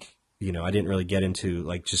didn't really get into,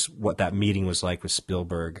 like just what that meeting was like with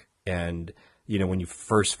Spielberg, and when you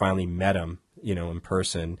first finally met him, in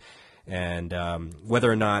person, and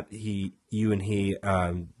whether or not you and he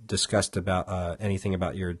discussed about anything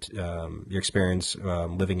about your experience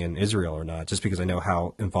living in Israel or not, just because I know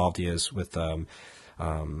how involved he is with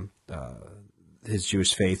his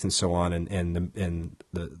Jewish faith and so on, and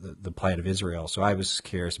the plight of Israel. So I was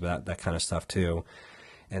curious about that kind of stuff too.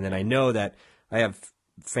 And then I know that I have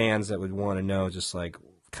fans that would want to know just like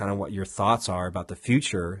kind of what your thoughts are about the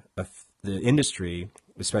future of the industry,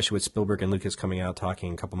 especially with Spielberg and Lucas coming out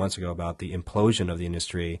talking a couple months ago about the implosion of the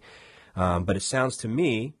industry. But it sounds to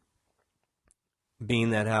me,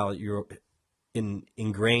 being that how you're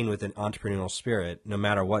ingrained with an entrepreneurial spirit, no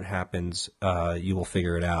matter what happens, you will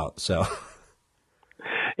figure it out. So,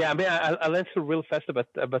 yeah, I mean, I'll answer real fast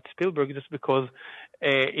about Spielberg just because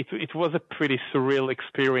it was a pretty surreal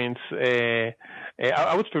experience.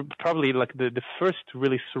 I would probably like the first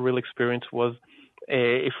really surreal experience was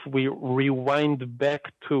if we rewind back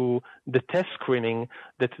to the test screening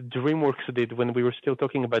that DreamWorks did when we were still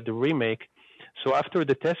talking about the remake. So after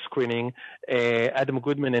the test screening, Adam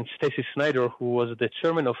Goodman and Stacy Snyder, who was the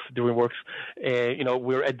chairman of DreamWorks,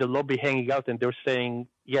 we're at the lobby hanging out, and they're saying,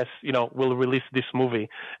 yes, we'll release this movie.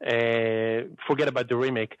 Forget about the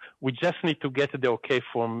remake. We just need to get the okay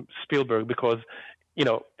from Spielberg because,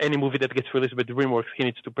 any movie that gets released by DreamWorks, he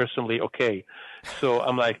needs to personally okay. So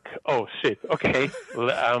I'm like, oh, shit, okay.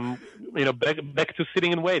 Back to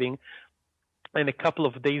sitting and waiting. And a couple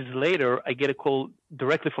of days later, I get a call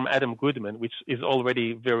directly from Adam Goodman, which is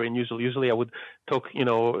already very unusual. Usually I would talk,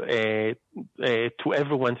 to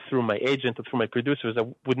everyone through my agent or through my producers. I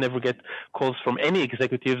would never get calls from any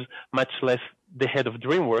executives, much less the head of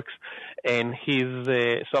DreamWorks. And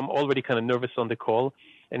so I'm already kind of nervous on the call.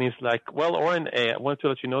 And he's like, well, Oren, I wanted to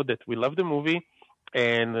let you know that we love the movie.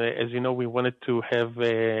 And as you know, we wanted to have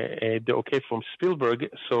the okay from Spielberg.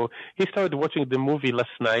 So he started watching the movie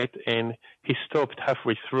last night, and he stopped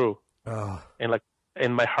halfway through. Oh.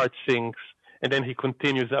 And my heart sinks. And then he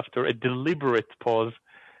continues after a deliberate pause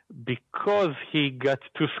because he got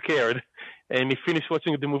too scared. And he finished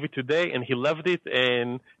watching the movie today, and he loved it,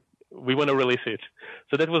 and we want to release it.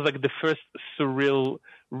 So that was like the first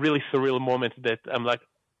really surreal moment that I'm like,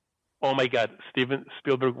 oh my God, Steven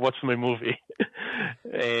Spielberg watched my movie.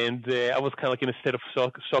 And I was kind of like in a state of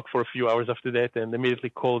shock for a few hours after that, and immediately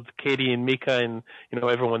called Katie and Mika and,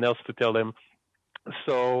 everyone else to tell them.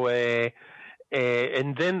 So,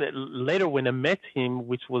 and then later when I met him,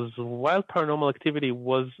 which was while Paranormal Activity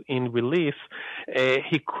was in release,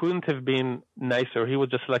 he couldn't have been nicer. He was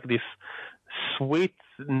just like this sweet,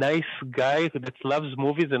 nice guy that loves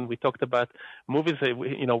movies, and we talked about movies.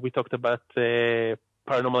 We talked about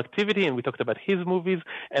Paranormal Activity, and we talked about his movies,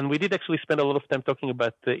 and we did actually spend a lot of time talking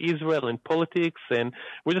about Israel and politics, and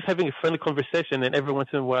we're just having a friendly conversation, and every once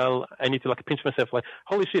in a while I need to like pinch myself like,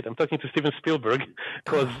 holy shit, I'm talking to Steven Spielberg,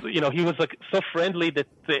 because, he was like so friendly that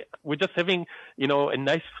we're just having, a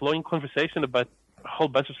nice flowing conversation about a whole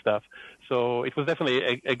bunch of stuff. So it was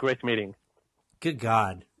definitely a great meeting. Good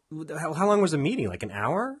God. How long was the meeting? Like an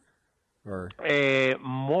hour? Or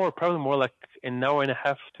probably more like an hour and a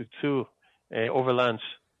half to two. Over lunch.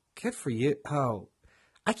 Good for you. Oh,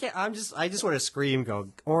 I can't. I just want to scream. Go,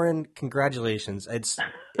 Oren! Congratulations.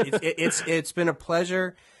 It's been a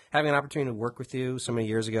pleasure having an opportunity to work with you so many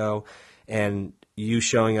years ago, and you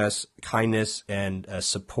showing us kindness and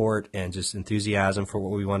support and just enthusiasm for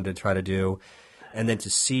what we wanted to try to do, and then to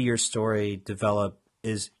see your story develop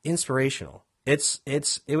is inspirational. It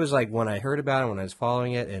was like when I heard about it, when I was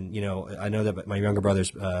following it, and I know that my younger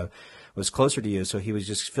brother's was closer to you, so he was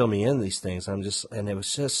just filling me in these things. And it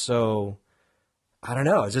was just so, I don't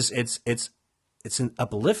know. It's an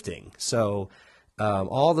uplifting. So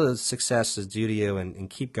all the success is due to you, and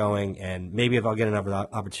keep going. And maybe if I'll get another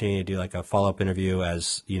opportunity to do like a follow-up interview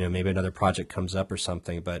as, maybe another project comes up or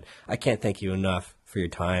something. But I can't thank you enough for your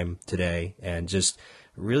time today, and just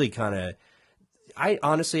really kind of, I'm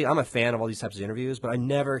a fan of all these types of interviews, but I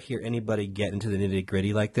never hear anybody get into the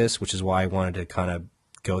nitty-gritty like this, which is why I wanted to kind of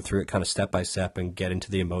go through it kind of step by step and get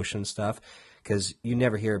into the emotion stuff, because you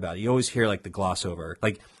never hear about it. You always hear like the gloss over,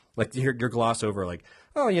 like your gloss over, like,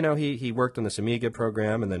 oh, he worked on this Amiga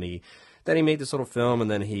program, and then he made this little film,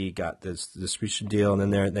 and then he got this distribution deal,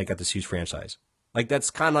 and then they got this huge franchise. Like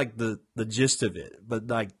that's kind of like the gist of it. But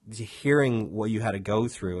like hearing what you had to go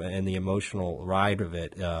through and the emotional ride of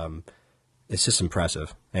it, it's just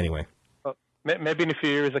impressive. Anyway. Maybe in a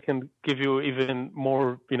few years I can give you even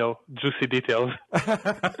more, juicy details.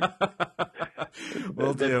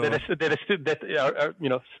 Will do. That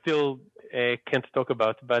are still can't talk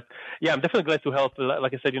about. But yeah, I'm definitely glad to help.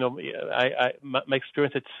 Like I said, my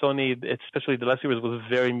experience at Sony, especially the last series, was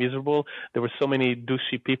very miserable. There were so many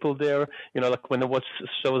douchey people there. Like when I watch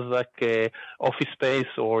shows like Office Space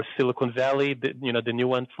or Silicon Valley, the new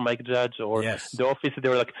one from Mike Judge, or yes. The Office,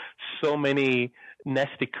 there were like so many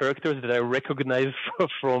nasty characters that I recognize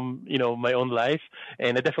from my own life.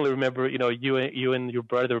 And I definitely remember you and your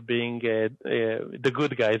brother being the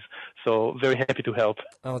good guys. So very happy to help.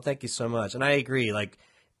 Oh, thank you so much. And I agree. Like,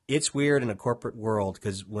 it's weird in a corporate world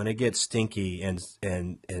because when it gets stinky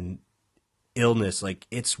and illness, like,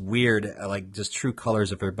 it's weird. Like, just true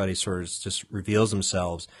colors of everybody sort of just reveals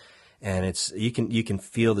themselves. And you can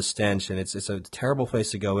feel the stench, and it's a terrible place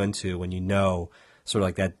to go into when sort of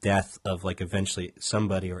like that death of like eventually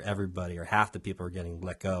somebody or everybody or half the people are getting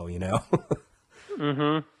let go,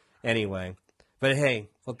 Mm-hmm. Anyway, but hey,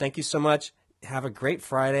 well, thank you so much. Have a great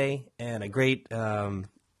Friday and a great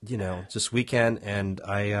just weekend. And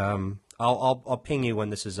I'll ping you when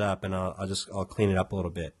this is up, and I'll clean it up a little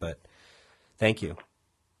bit. But thank you.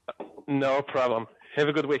 No problem. Have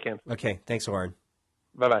a good weekend. Okay, thanks, Oren.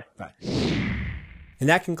 Bye-bye. Bye. And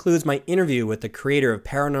that concludes my interview with the creator of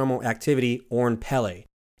Paranormal Activity, Oren Peli.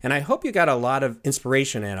 And I hope you got a lot of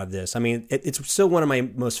inspiration out of this. I mean, it's still one of my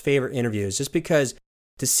most favorite interviews, just because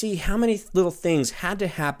to see how many little things had to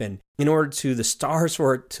happen in order to the stars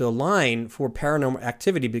for it to align for Paranormal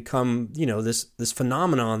Activity become, this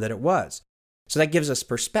phenomenon that it was. So that gives us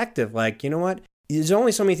perspective, like, you know what? There's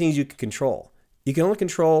only so many things you can control. You can only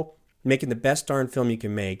control making the best darn film you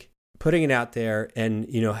can make, putting it out there,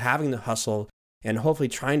 and having the hustle, and hopefully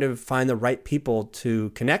trying to find the right people to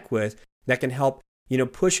connect with that can help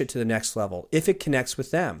push it to the next level if it connects with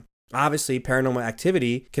them. Obviously, Paranormal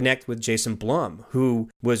Activity connect with Jason Blum, who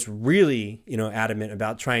was really adamant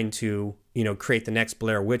about trying to create the next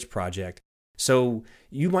Blair Witch Project. So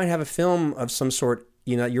you might have a film of some sort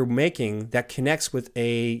you're making that connects with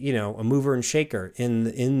a mover and shaker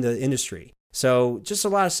in the industry. So just a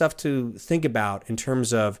lot of stuff to think about in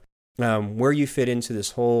terms of where you fit into this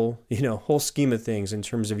whole scheme of things in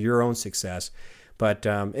terms of your own success. But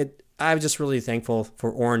I'm just really thankful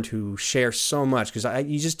for Oren to share so much, because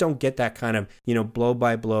you just don't get that kind of, blow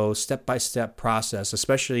by blow, step by step process,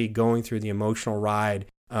 especially going through the emotional ride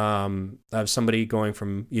of somebody going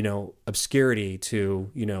from, obscurity to,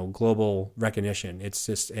 global recognition. It's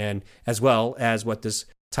just, and as well as what this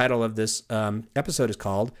title of this episode is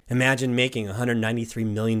called, imagine making $193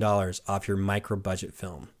 million off your micro budget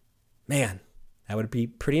film. Man, that would be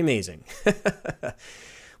pretty amazing.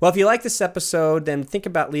 Well, if you like this episode, then think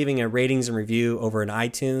about leaving a ratings and review over in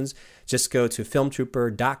iTunes. Just go to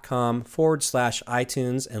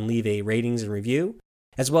filmtrooper.com/iTunes and leave a ratings and review.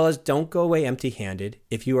 As well as don't go away empty-handed.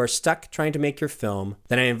 If you are stuck trying to make your film,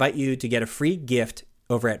 then I invite you to get a free gift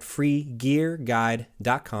over at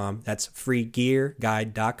freegearguide.com. That's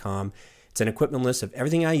freegearguide.com. It's an equipment list of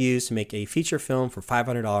everything I use to make a feature film for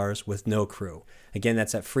 $500 with no crew. Again,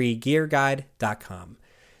 that's at freegearguide.com.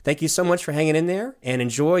 Thank you so much for hanging in there, and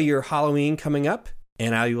enjoy your Halloween coming up,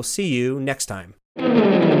 and I will see you next time.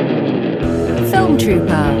 Film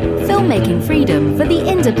Trooper, filmmaking freedom for the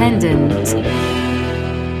independent.